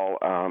of all,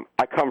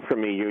 I come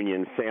from a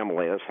union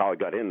family. That's how I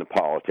got into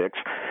politics.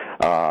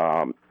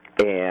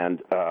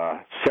 And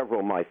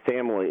several of my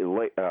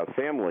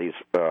families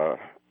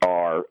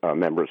are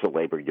members of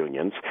labor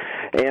unions.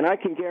 And I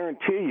can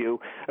guarantee you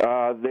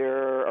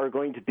there are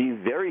going to be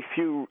very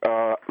few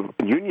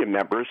union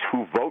members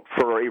who vote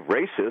for a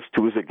racist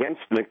who is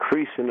against an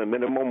increase in the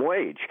minimum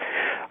wage.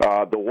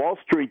 The Wall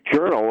Street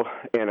Journal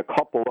and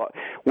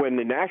when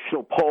the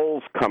national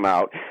polls come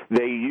out,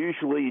 they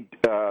usually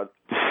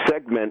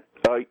segment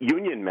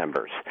union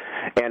members.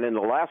 And in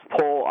the last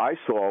poll I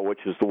saw, which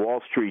is the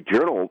Wall Street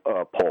Journal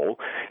poll,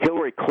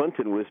 Hillary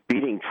Clinton was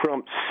beating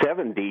Trump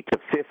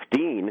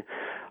 70-15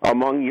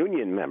 among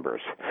union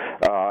members.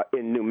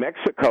 In New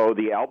Mexico,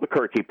 the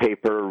Albuquerque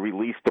paper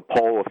released a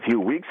poll a few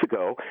weeks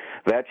ago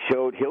that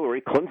showed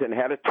Hillary Clinton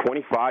had a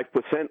 25%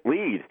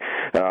 lead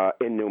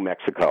in New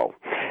Mexico.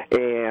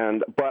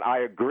 But I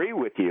agree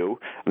with you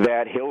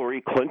that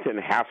Hillary Clinton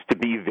has to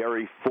be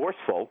very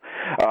forceful,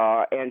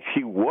 and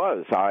she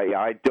was.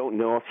 I don't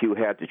know if you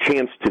had the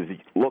chance to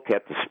look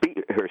at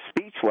her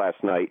speech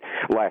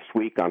last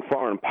week on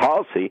foreign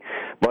policy,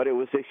 but it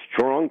was a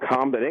strong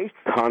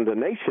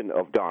condemnation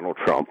of Donald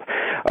Trump.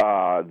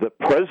 The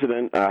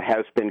president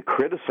has been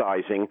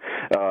criticizing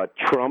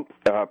Trump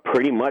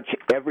pretty much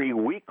every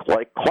week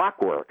like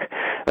clockwork.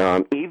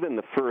 Even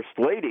the First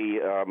Lady,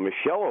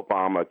 Michelle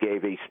Obama,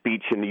 gave a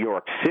speech in New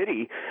York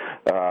City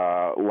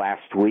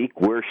last week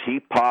where she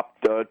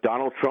popped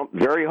Donald Trump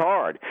very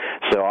hard.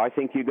 So I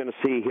think you're going to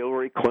see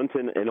Hillary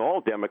Clinton and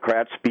all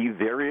Democrats be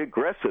very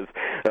aggressive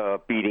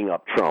beating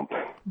up Trump.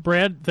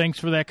 Brad, thanks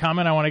for that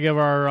comment. I want to give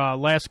our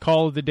last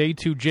call of the day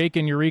to Jake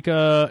in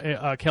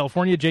Eureka,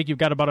 California. Jake, you've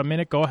got about a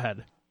minute. Go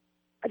ahead.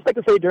 I'd just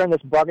like to say during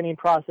this bargaining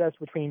process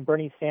between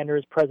Bernie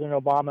Sanders, President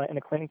Obama, and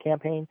the Clinton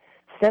campaign,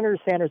 Senator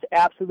Sanders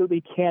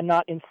absolutely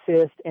cannot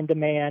insist and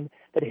demand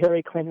that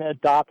Hillary Clinton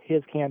adopt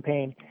his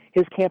campaign.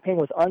 His campaign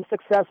was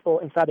unsuccessful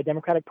inside the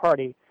Democratic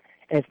Party,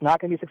 and it's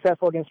not going to be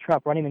successful against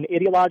Trump. Running an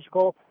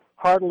ideological,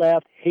 hard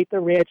left, hate the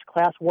rich,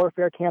 class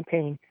warfare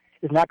campaign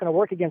is not going to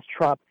work against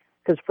Trump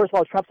because, first of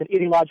all, Trump's an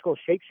ideological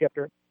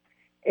shapeshifter.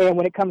 And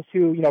when it comes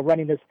to,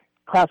 running this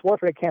class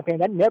warfare campaign,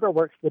 that never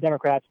works for the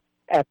Democrats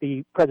at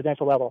the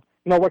presidential level.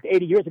 It worked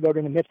 80 years ago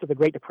during the midst of the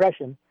Great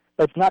Depression,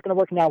 but it's not going to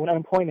work now when the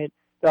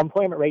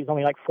unemployment rate is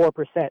only like 4%.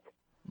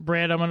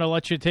 Brad, I'm going to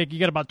let you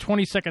got about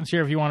 20 seconds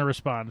here if you want to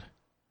respond.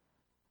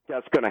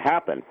 That's going to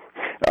happen.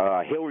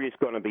 Hillary's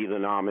going to be the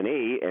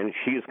nominee, and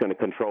she's going to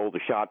control the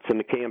shots in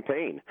the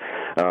campaign.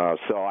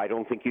 So I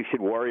don't think you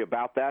should worry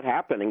about that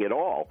happening at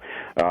all.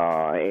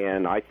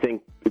 And I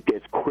think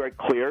it's quite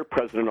clear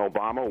President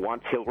Obama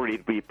wants Hillary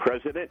to be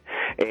president,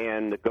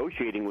 and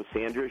negotiating with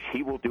Sanders,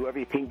 he will do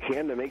everything he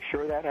can to make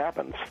sure that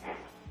happens.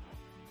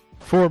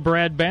 For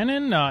Brad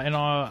Bannon, and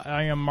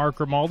I am Mark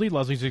Grimaldi,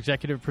 Leslie's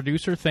executive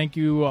producer. Thank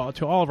you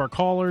to all of our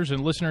callers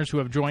and listeners who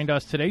have joined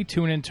us today.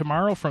 Tune in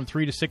tomorrow from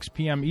 3 to 6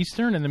 p.m.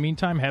 Eastern. In the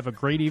meantime, have a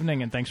great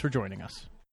evening, and thanks for joining us.